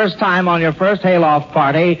for the first time on your first hayloft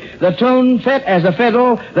party. The tune fit as a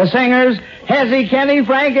fiddle. The singers, Hezzy, Kenny,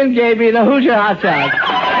 Frank, and JB, the Hoosier Hot Shots.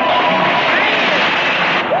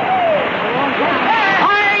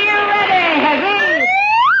 Are you ready, Hezzy?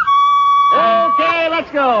 Okay,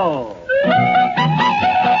 let's go.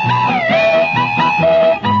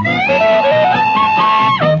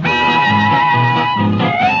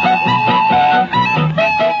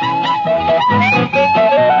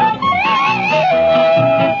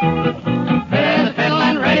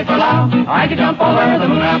 I could jump over the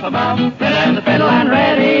moon up above, fit as a fiddle and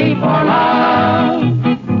ready for love.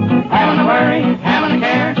 Having a worry, having a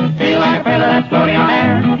care, feel like a feather that's floating on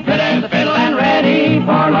air, fit as a fiddle and ready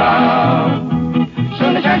for love.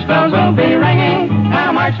 Soon the church bells will be ringing,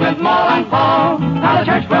 I'll march with Moll and Paul. Now the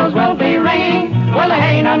church bells will be ringing, well,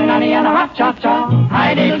 hey, nunny, nunny, and a hot cha-cha.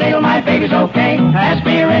 Hi, diddle, diddle, my baby's okay. Ask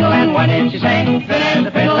me a riddle, and what did she say? Fit as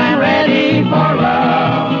a fiddle and ready for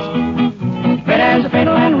love. Fit as a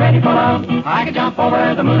fiddle and ready for love. I can jump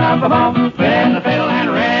over the moon up above. Fit as a fiddle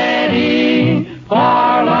and ready for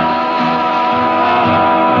love.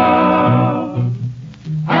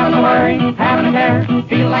 Having a worry, having a care,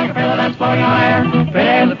 feel like a feather that's floating on air. Fit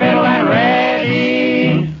as a fiddle and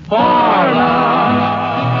ready for love.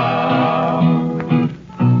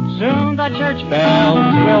 Soon the church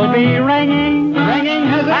bells will be ringing,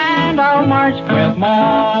 and I'll march with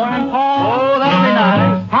Moll and Paul. Oh, that'll be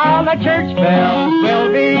nice. How the church bells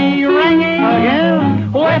will be ringing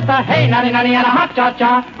again with a hey, nutty, nutty, and a hot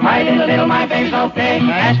cha-cha. My diddle, diddle, my baby's okay.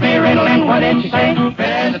 Ask me a riddle, and what did she say? Fit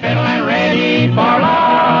as a fiddle and ready for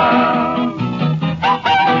love.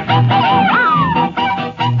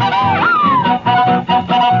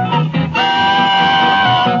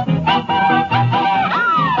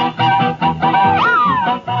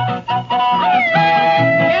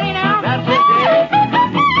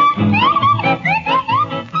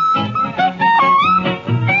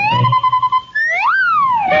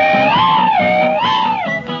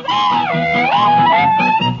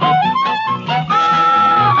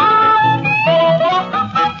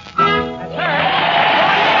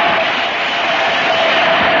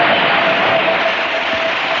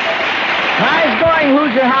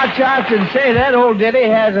 Shots and say that old ditty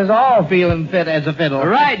has us all feeling fit as a fiddle.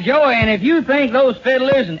 Right, Joey, and if you think those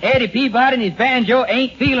fiddlers and Eddie Peabody and his banjo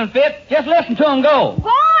ain't feeling fit, just listen to them go. Go,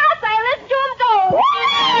 I say, listen to them go.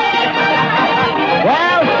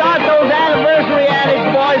 Well, start those anniversary adage,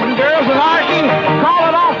 boys and girls, and Archie,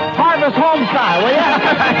 call it off Harvest Home style, will ya?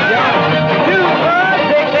 2,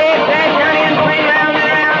 4, 6, 8, 10, journey and swing round and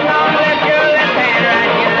round, long left to left hand,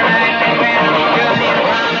 right to the right, left hand, good in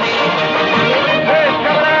harmony. First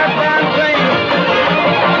couple of front swing.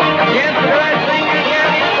 Yes, the right singer,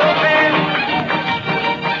 yeah, it's so fair.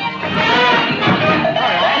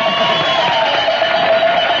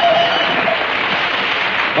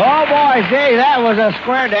 Oh, boy, say, that was a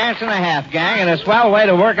square dance and a half, gang, and a swell way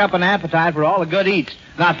to work up an appetite for all the good eats.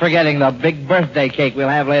 Not forgetting the big birthday cake we'll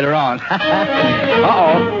have later on.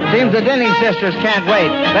 Uh-oh. Seems the Denny sisters can't wait.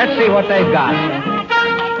 Let's see what they've got.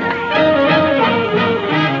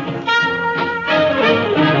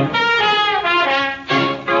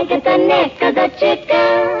 I get the neck of the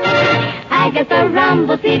chicken. I get the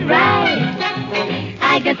rumble seat rice.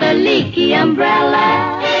 I get the leaky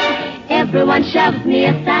umbrella. Everyone shoves me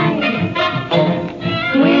aside.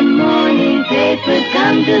 When morning papers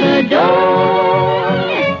come to the door,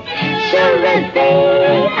 sure as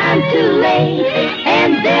day I'm too late,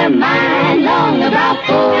 and they're mine long about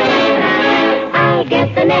 4. I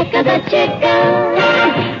get the neck of the chicken.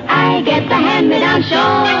 I get the hand-me-down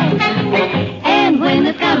shawl. And when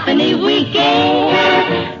it's company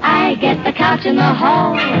weekend, I get the couch in the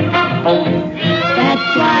hall.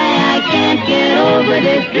 That's why I can't get over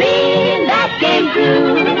this dream that came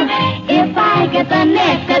true. If I get the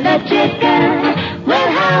neck of the chicken,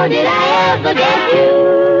 well, how did I ever get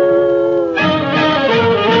you?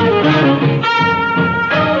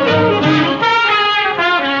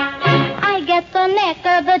 I get the neck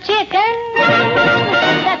of the chicken.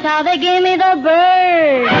 That's how they gave me the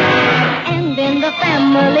bird. And in the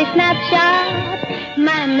family snapshot,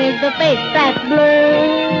 mine is the face that's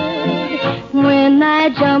blurred. When I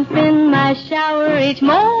jump in my shower each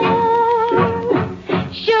morn,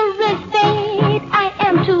 sure as fate, I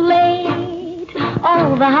am too late.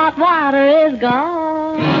 All the hot water is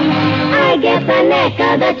gone. I get the neck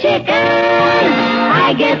of the chicken.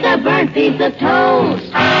 I get the burnt piece of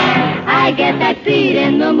toast. I get that seat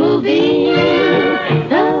in the movie,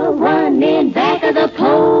 the one in back of the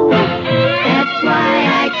post.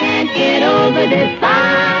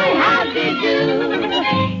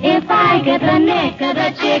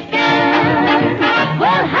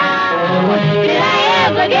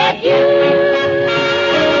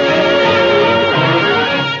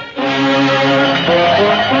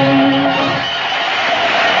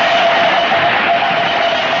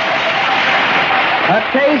 A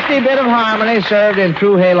tasty bit of harmony served in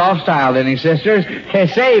true Hayloft style, Denny sisters.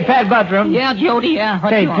 Say, Pat Buttram. Yeah, Jody, yeah.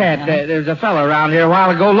 What Say, you want, Pat, huh? there's a fellow around here a while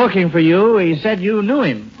ago looking for you. He said you knew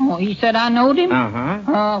him. Oh, he said I knowed him?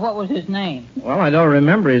 Uh-huh. What was his name? Well, I don't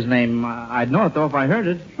remember his name. I'd know it, though, if I heard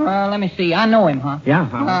it. Let me see. I know him, huh?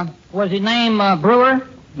 Yeah. Was his name Brewer?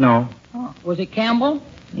 No. Was it Campbell?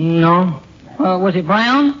 No. Was it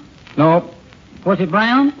Brown? No. Was it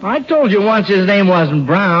Brown? I told you once his name wasn't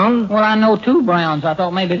Brown. Well, I know two Browns. I thought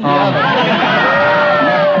maybe it's the other.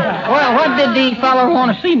 Well, what did the fellow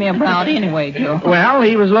want to see me about anyway, Joe? Well,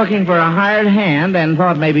 he was looking for a hired hand and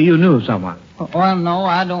thought maybe you knew someone. Well, no,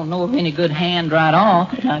 I don't know of any good hand right off.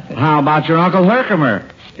 How about your Uncle Herkimer?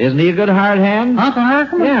 Isn't he a good hired hand? Uncle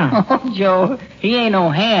Herkimer? Yeah. Oh, Joe, he ain't no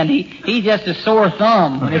hand. He's just a sore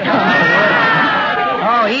thumb when it comes to work.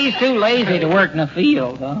 Oh, he's too lazy to work in the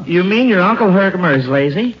field, huh? You mean your Uncle Herkimer is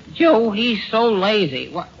lazy? Joe, he's so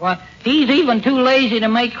lazy. What? He's even too lazy to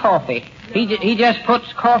make coffee. He just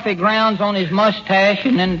puts coffee grounds on his mustache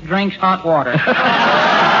and then drinks hot water. Boy,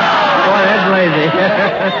 that's lazy.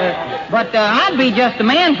 But I'd be just the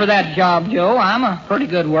man for that job, Joe. I'm a pretty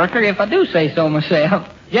good worker, if I do say so myself.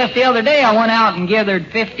 Just the other day, I went out and gathered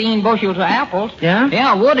 15 bushels of apples. Yeah?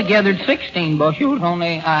 Yeah, I would have gathered 16 bushels,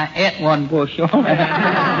 only I ate one bushel.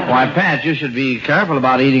 Why, Pat, you should be careful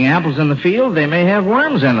about eating apples in the field. They may have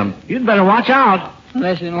worms in them. You'd better watch out.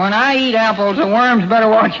 Listen, when I eat apples, the worms better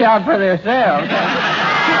watch out for themselves.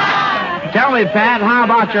 Tell me, Pat, how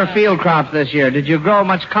about your field crops this year? Did you grow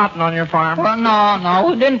much cotton on your farm? Well, no.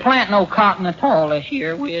 We didn't plant no cotton at all this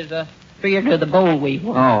year. We was feared of the boll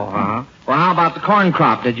weevil. Oh, uh-huh. Well, how about the corn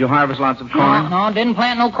crop? Did you harvest lots of corn? No, didn't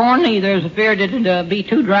plant no corn either. It was feared it'd be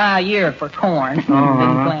too dry a year for corn. Didn't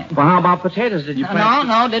plant. Well, how about potatoes? Did you plant?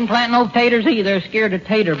 No, didn't plant no taters either. Scared of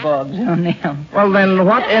tater bugs on them. Well, then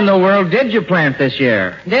what in the world did you plant this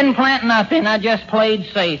year? Didn't plant nothing. I just played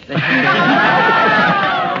safe this year.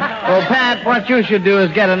 Well, Pat, what you should do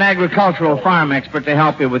is get an agricultural farm expert to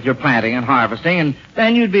help you with your planting and harvesting, and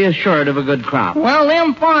then you'd be assured of a good crop. Well,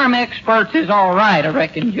 them farm experts is all right, I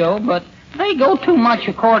reckon, Joe, but they go too much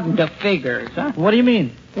according to figures. Huh? What do you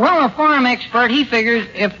mean? Well, a farm expert, he figures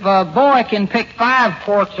if a boy can pick 5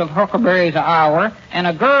 quarts of huckleberries an hour and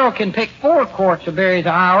a girl can pick 4 quarts of berries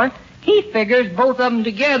an hour, he figures both of them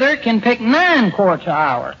together can pick 9 quarts an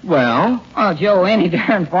hour. Well? Oh, Joe, any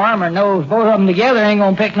darn farmer knows both of them together ain't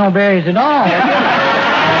gonna pick no berries at all.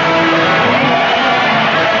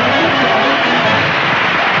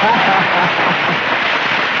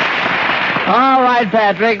 All right,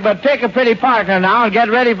 Patrick, but pick a pretty partner now and get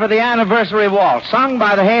ready for the anniversary waltz, sung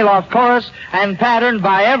by the Hayloft Chorus and patterned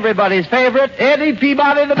by everybody's favorite, Eddie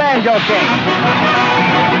Peabody, the Banjo King.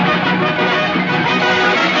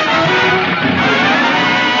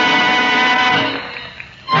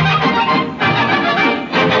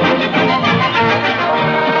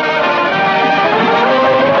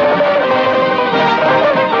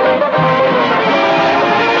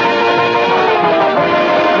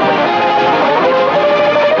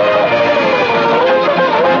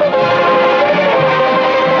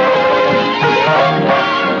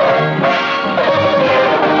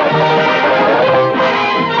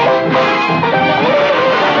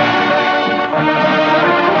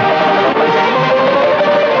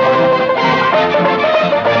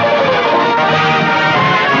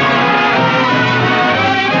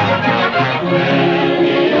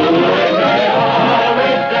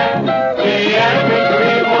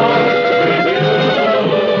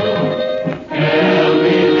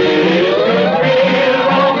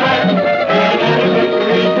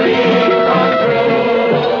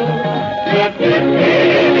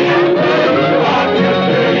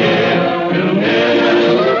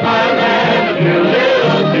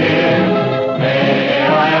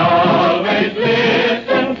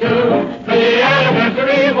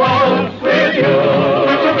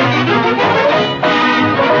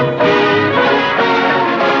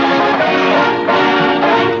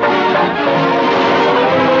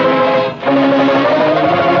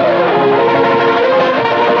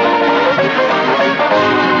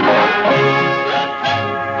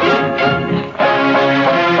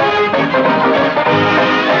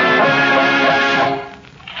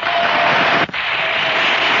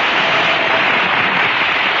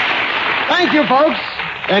 Thank you, folks.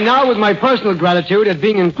 And now, with my personal gratitude at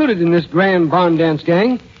being included in this grand barn dance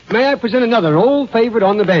gang, may I present another old favorite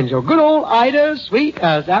on the banjo, good old Ida, sweet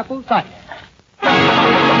as apple cider.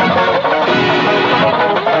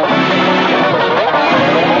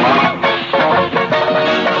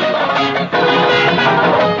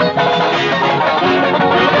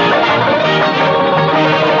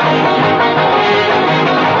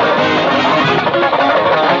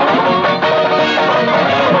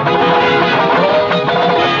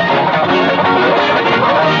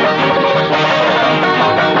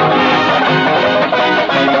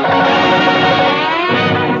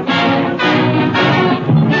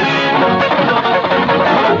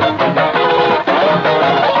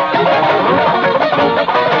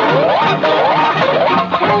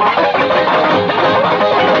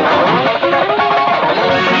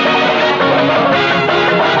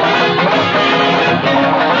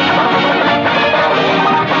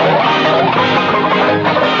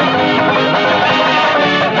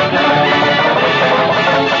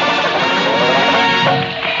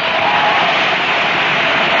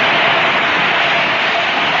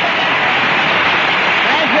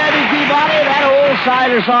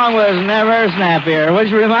 cider song was never snappier,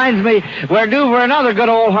 which reminds me, we're due for another good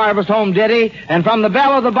old Harvest Home ditty, and from the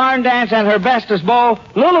belle of the barn dance and her bestest beau,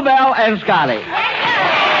 Lulu Bell and Scotty.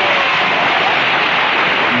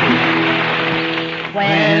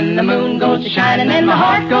 When the moon goes to shining and my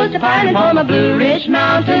heart goes to pining for my Blue Ridge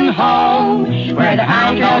Mountain home, where the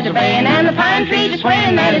hound dogs are baying and the pine trees are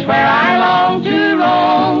swaying, that is where I long to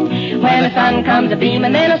roam. When the sun comes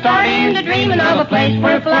a-beaming, then I start into dreaming of a place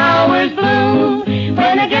where flowers bloom.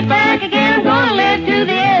 When I get back again, I'm gonna live to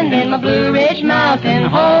the end in my Blue Ridge Mountain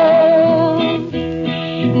home.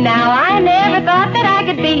 Now, I never thought that I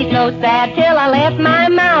could be so sad till I left my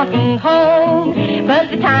mountain home. But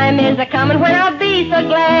the time is a-coming when I'll be so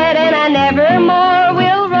glad, and I never more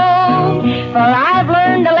will roam. For I've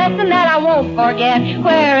learned a lesson that I won't forget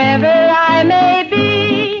wherever I may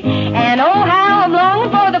be. And oh, how I'm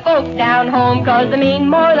longing for the folks down home, 'cause they mean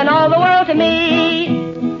more than all the world to me.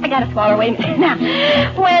 I gotta swallow, wait a minute. Now,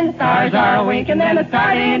 when the stars are a-winking, then I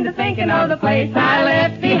start into thinking of the place I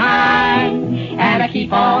left behind. And I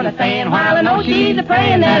keep on a-saying while I know she's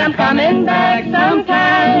a-praying that I'm coming back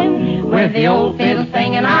sometime. With the old fiddle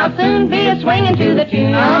singing, I'll soon be a-swinging to the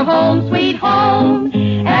tune of Home Sweet Home.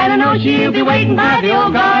 And I know she'll be waiting by the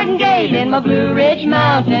old garden gate in my Blue Ridge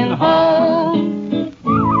Mountain home.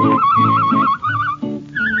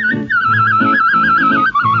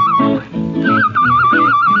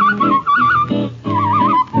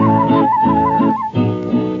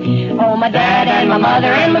 Oh, my dad and my mother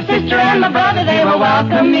and my sister and my brother, they will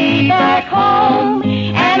welcome me back home.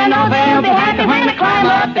 And I know they'll be happy when I climb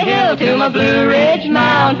up the hill to my Blue Ridge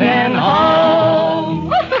Mountain home.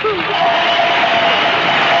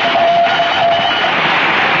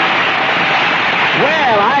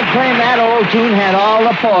 Well, I claim that old tune had all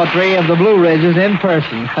the poetry of the Blue Ridges in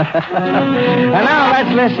person. And now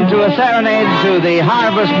let's listen to a serenade to the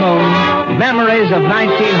Harvest Moon, memories of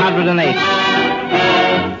 1908.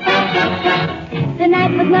 The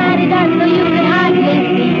night was mighty dark, so you could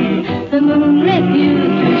hardly see. The moon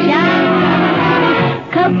refused to shine.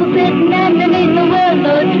 Couple sitting underneath the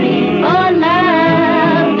willow tree for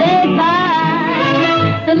love they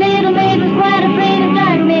find. The little maid was quite afraid of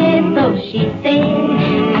darkness, so she said,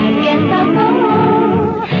 I guess I'll go.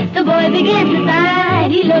 The boy began to sigh.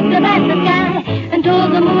 He looked up at the sky and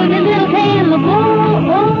told the moon his little tale of woe.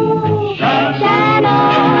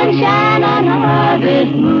 Shine on,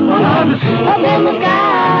 harvest moon, up in the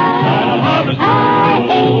sky. I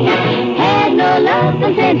ain't had no love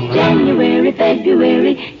since January,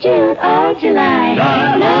 February, June, or July.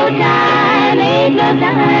 No time, ain't no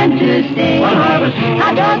time to stay.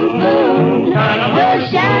 I got a moon, will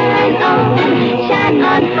shine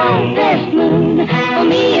on harvest moon for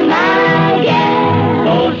me and my gal.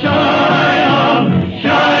 Oh, shine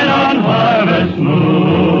on, harvest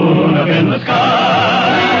moon up in the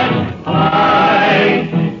sky. I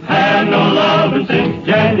had no love since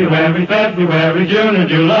January, February, June, and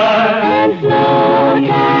July. And no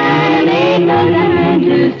time, ain't no time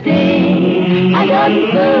to stay. I got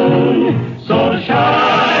the moon, so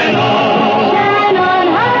shine on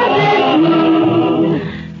harvest moon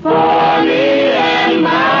for me and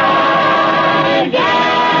my gal.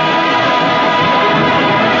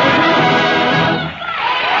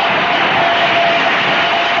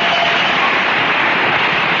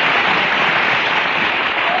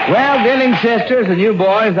 Well, dealing sisters and you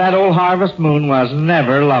boys, that old Harvest Moon was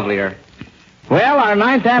never lovelier. Well, our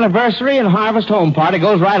 9th anniversary and Harvest Home party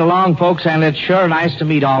goes right along, folks, and it's sure nice to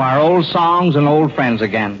meet all our old songs and old friends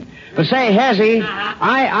again. But say, Hezzy,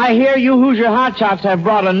 I hear you Hoosier Hotshots have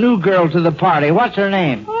brought a new girl to the party. What's her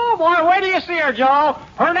name? Oh, boy, wait till you see her, Joe.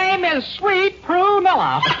 Her name is Sweet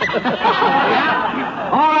Prunella.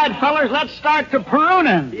 All right, fellas, let's start the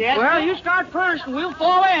pruning. Yes. Well, you start first and we'll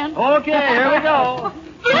fall in. Okay, here we go.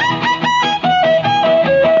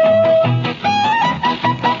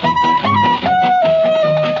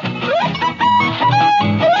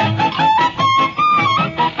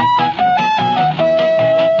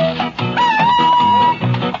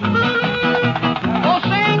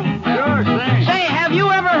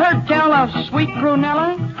 Sweet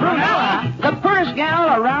Prunella? Prunella? The prettiest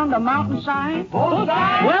gal around the mountainside?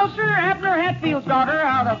 Bullseye? Well, Sir Abner Hatfield's daughter,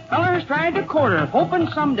 how the fellers tried to court her, hoping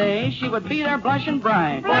someday she would be their blushing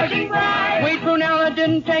bride. Blushing bride! Sweet Prunella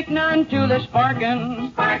didn't take none to the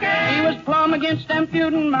sparkin'. She was plumb against them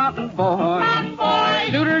feudin' mountain boys.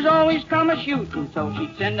 Suitors always come a-shootin', so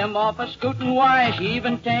she'd send them off a-scootin'. Why, she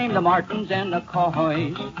even tamed the martins and the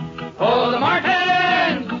coys. Oh, the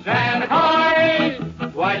martins and the coys!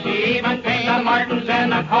 Why, she even tamed the martins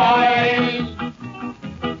and the coys!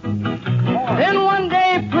 Then one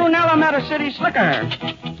day, Prunella met a city slicker.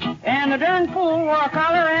 And the darn poor fool wore a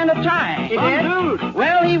collar and a tie. He did?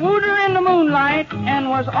 Well, he wooed her in the moonlight and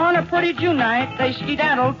was on a pretty June night. They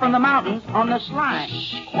skedaddled from the mountains on the slide.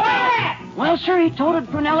 Well, sir, he toted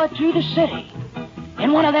Prunella to the city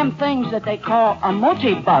in one of them things that they call a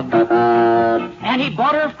multi-bug. And he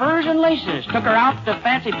bought her furs and laces, took her out to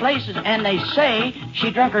fancy places, and they say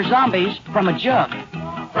she drank her zombies from a jug.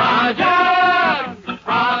 From a jug,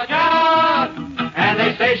 from a jug. And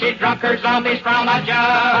they say she drunk her zombies from a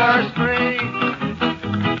jug.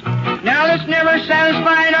 Now this never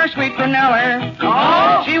satisfied our sweet Prunella.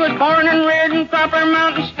 Oh? She was born and reared in proper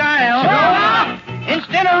mountain style.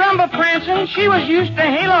 Instead of rumba prancing, she was used to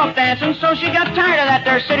hayloft dancing, so she got tired of that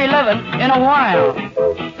there city living in a while.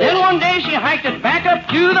 Then one day she hiked it back up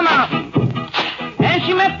to the mountain. And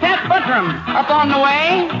she met Pat Buttram up on the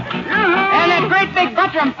way. And that great big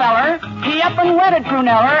Buttram feller, he up and wedded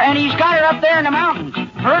Prunella, and he's got her up there in the mountains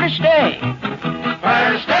for her to stay. For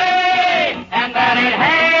her to stay, and that ain't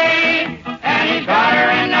hay. And he's got her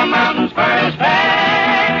in the mountains for his pay.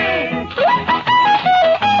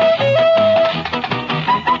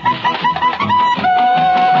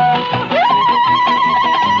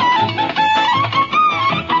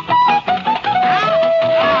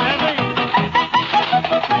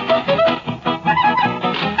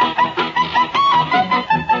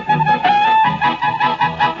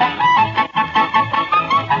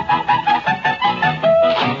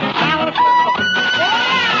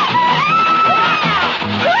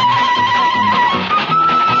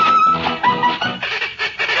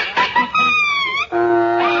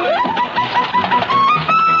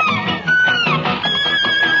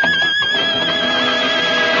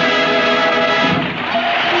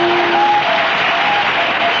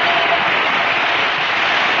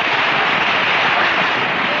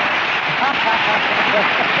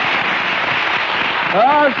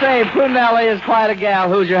 Oh, say, Prunella is quite a gal,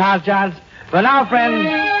 Hoosier House Johns. But now, friends,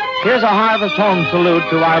 here's a Harvest Home salute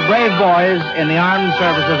to our brave boys in the armed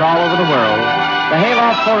services all over the world. The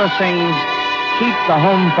Hayloft Chorus sings, Keep the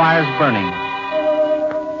Home Fires Burning.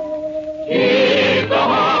 Keep the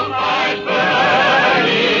home fires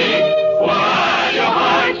burning while your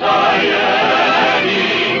hearts are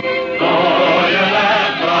yearning. Though your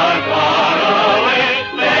lands are far away,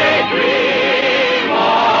 they dream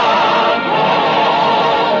of home.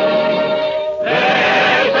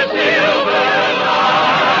 There's a silver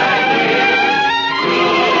lining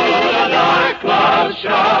through the dark clouds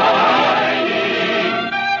shining.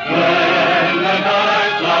 When the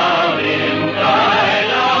dark cloud inside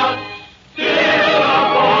out still a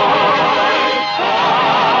voice come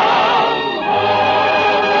home.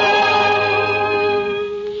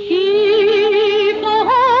 Keep the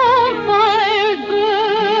home fires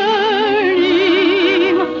burning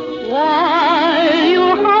while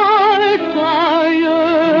your hearts are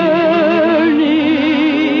yearning.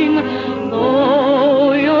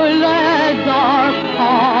 Though your lads are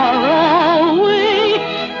far away,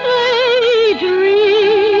 they dream of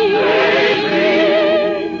home.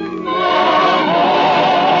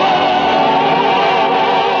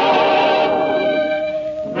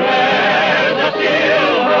 There's a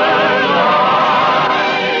silver lining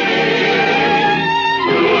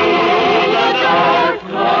to the dark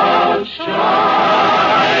clouds shining.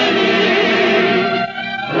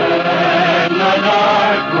 When the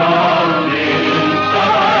dark cloud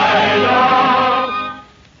inside out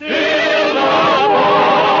till the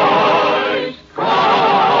voice come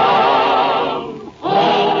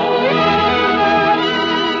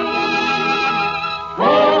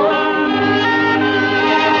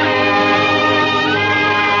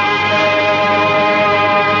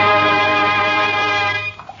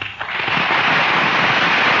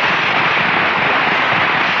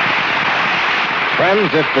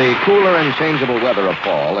Friends, if the cooler and changeable weather of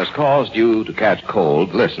fall has caused you to catch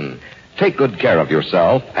cold, listen. Take good care of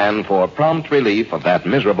yourself, and for prompt relief of that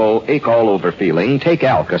miserable ache-all-over feeling, take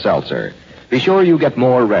Alka-Seltzer. Be sure you get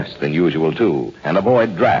more rest than usual, too, and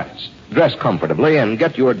avoid drafts. Dress comfortably and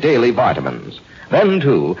get your daily vitamins. Then,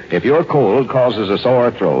 too, if your cold causes a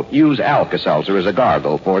sore throat, use Alka-Seltzer as a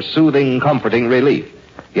gargle for soothing, comforting relief.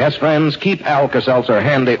 Yes, friends, keep Alka-Seltzer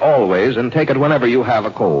handy always and take it whenever you have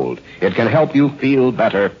a cold. It can help you feel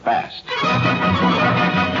better fast.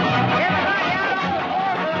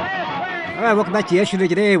 All right, welcome back to Yesterday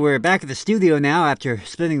Today. We're back at the studio now after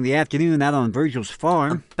spending the afternoon out on Virgil's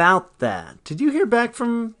farm. About that, did you hear back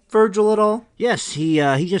from Virgil at all? Yes, he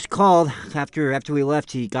just called after we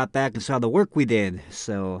left. He got back and saw the work we did.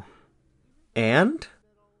 So, and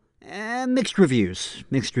mixed reviews.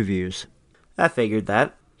 Mixed reviews. I figured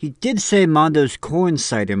that. He did say Mondo's corn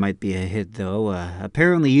cider might be a hit, though.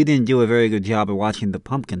 Apparently, you didn't do a very good job of watching the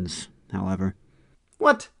pumpkins. however.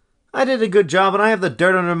 What? I did a good job, and I have the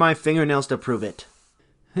dirt under my fingernails to prove it.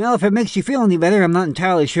 Well, if it makes you feel any better, I'm not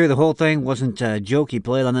entirely sure the whole thing wasn't a joke he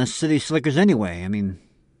played on us City Slickers anyway. I mean,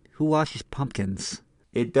 who washes pumpkins?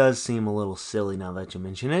 It does seem a little silly now that you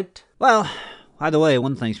mention it. Well, either way,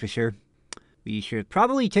 one thing's for sure. We should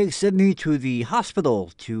probably take Sidney to the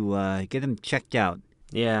hospital to get him checked out.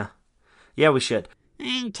 Yeah, we should.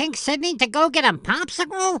 And take Sidney to go get a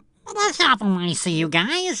popsicle? Well, that's awful nice of you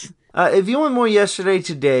guys. If you want more Yesterday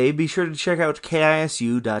Today, be sure to check out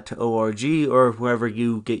KISU.org or wherever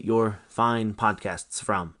you get your fine podcasts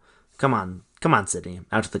from. Come on, Sidney,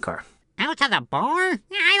 out to the car. Out to the bar?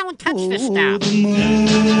 I don't touch this stuff. The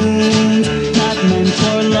moon's not meant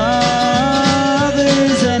for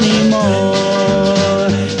lovers anymore.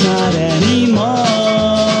 Not anymore.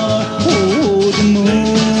 Oh, the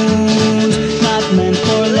moon's not meant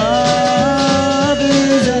for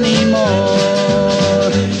lovers anymore.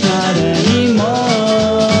 Not anymore.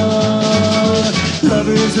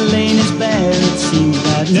 Lovers' lane is bare. It seems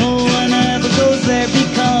that no one ever goes there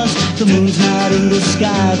because the moon's not in the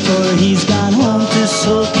sky, for he's gone home to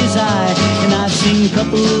soak his eye. And I've seen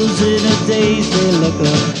couples in a daze, they look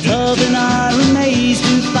up and are amazed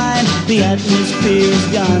to find the atmosphere's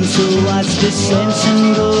gone. So what's the sense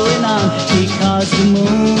in going on? Because the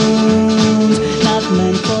moon's not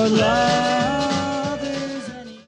meant for love.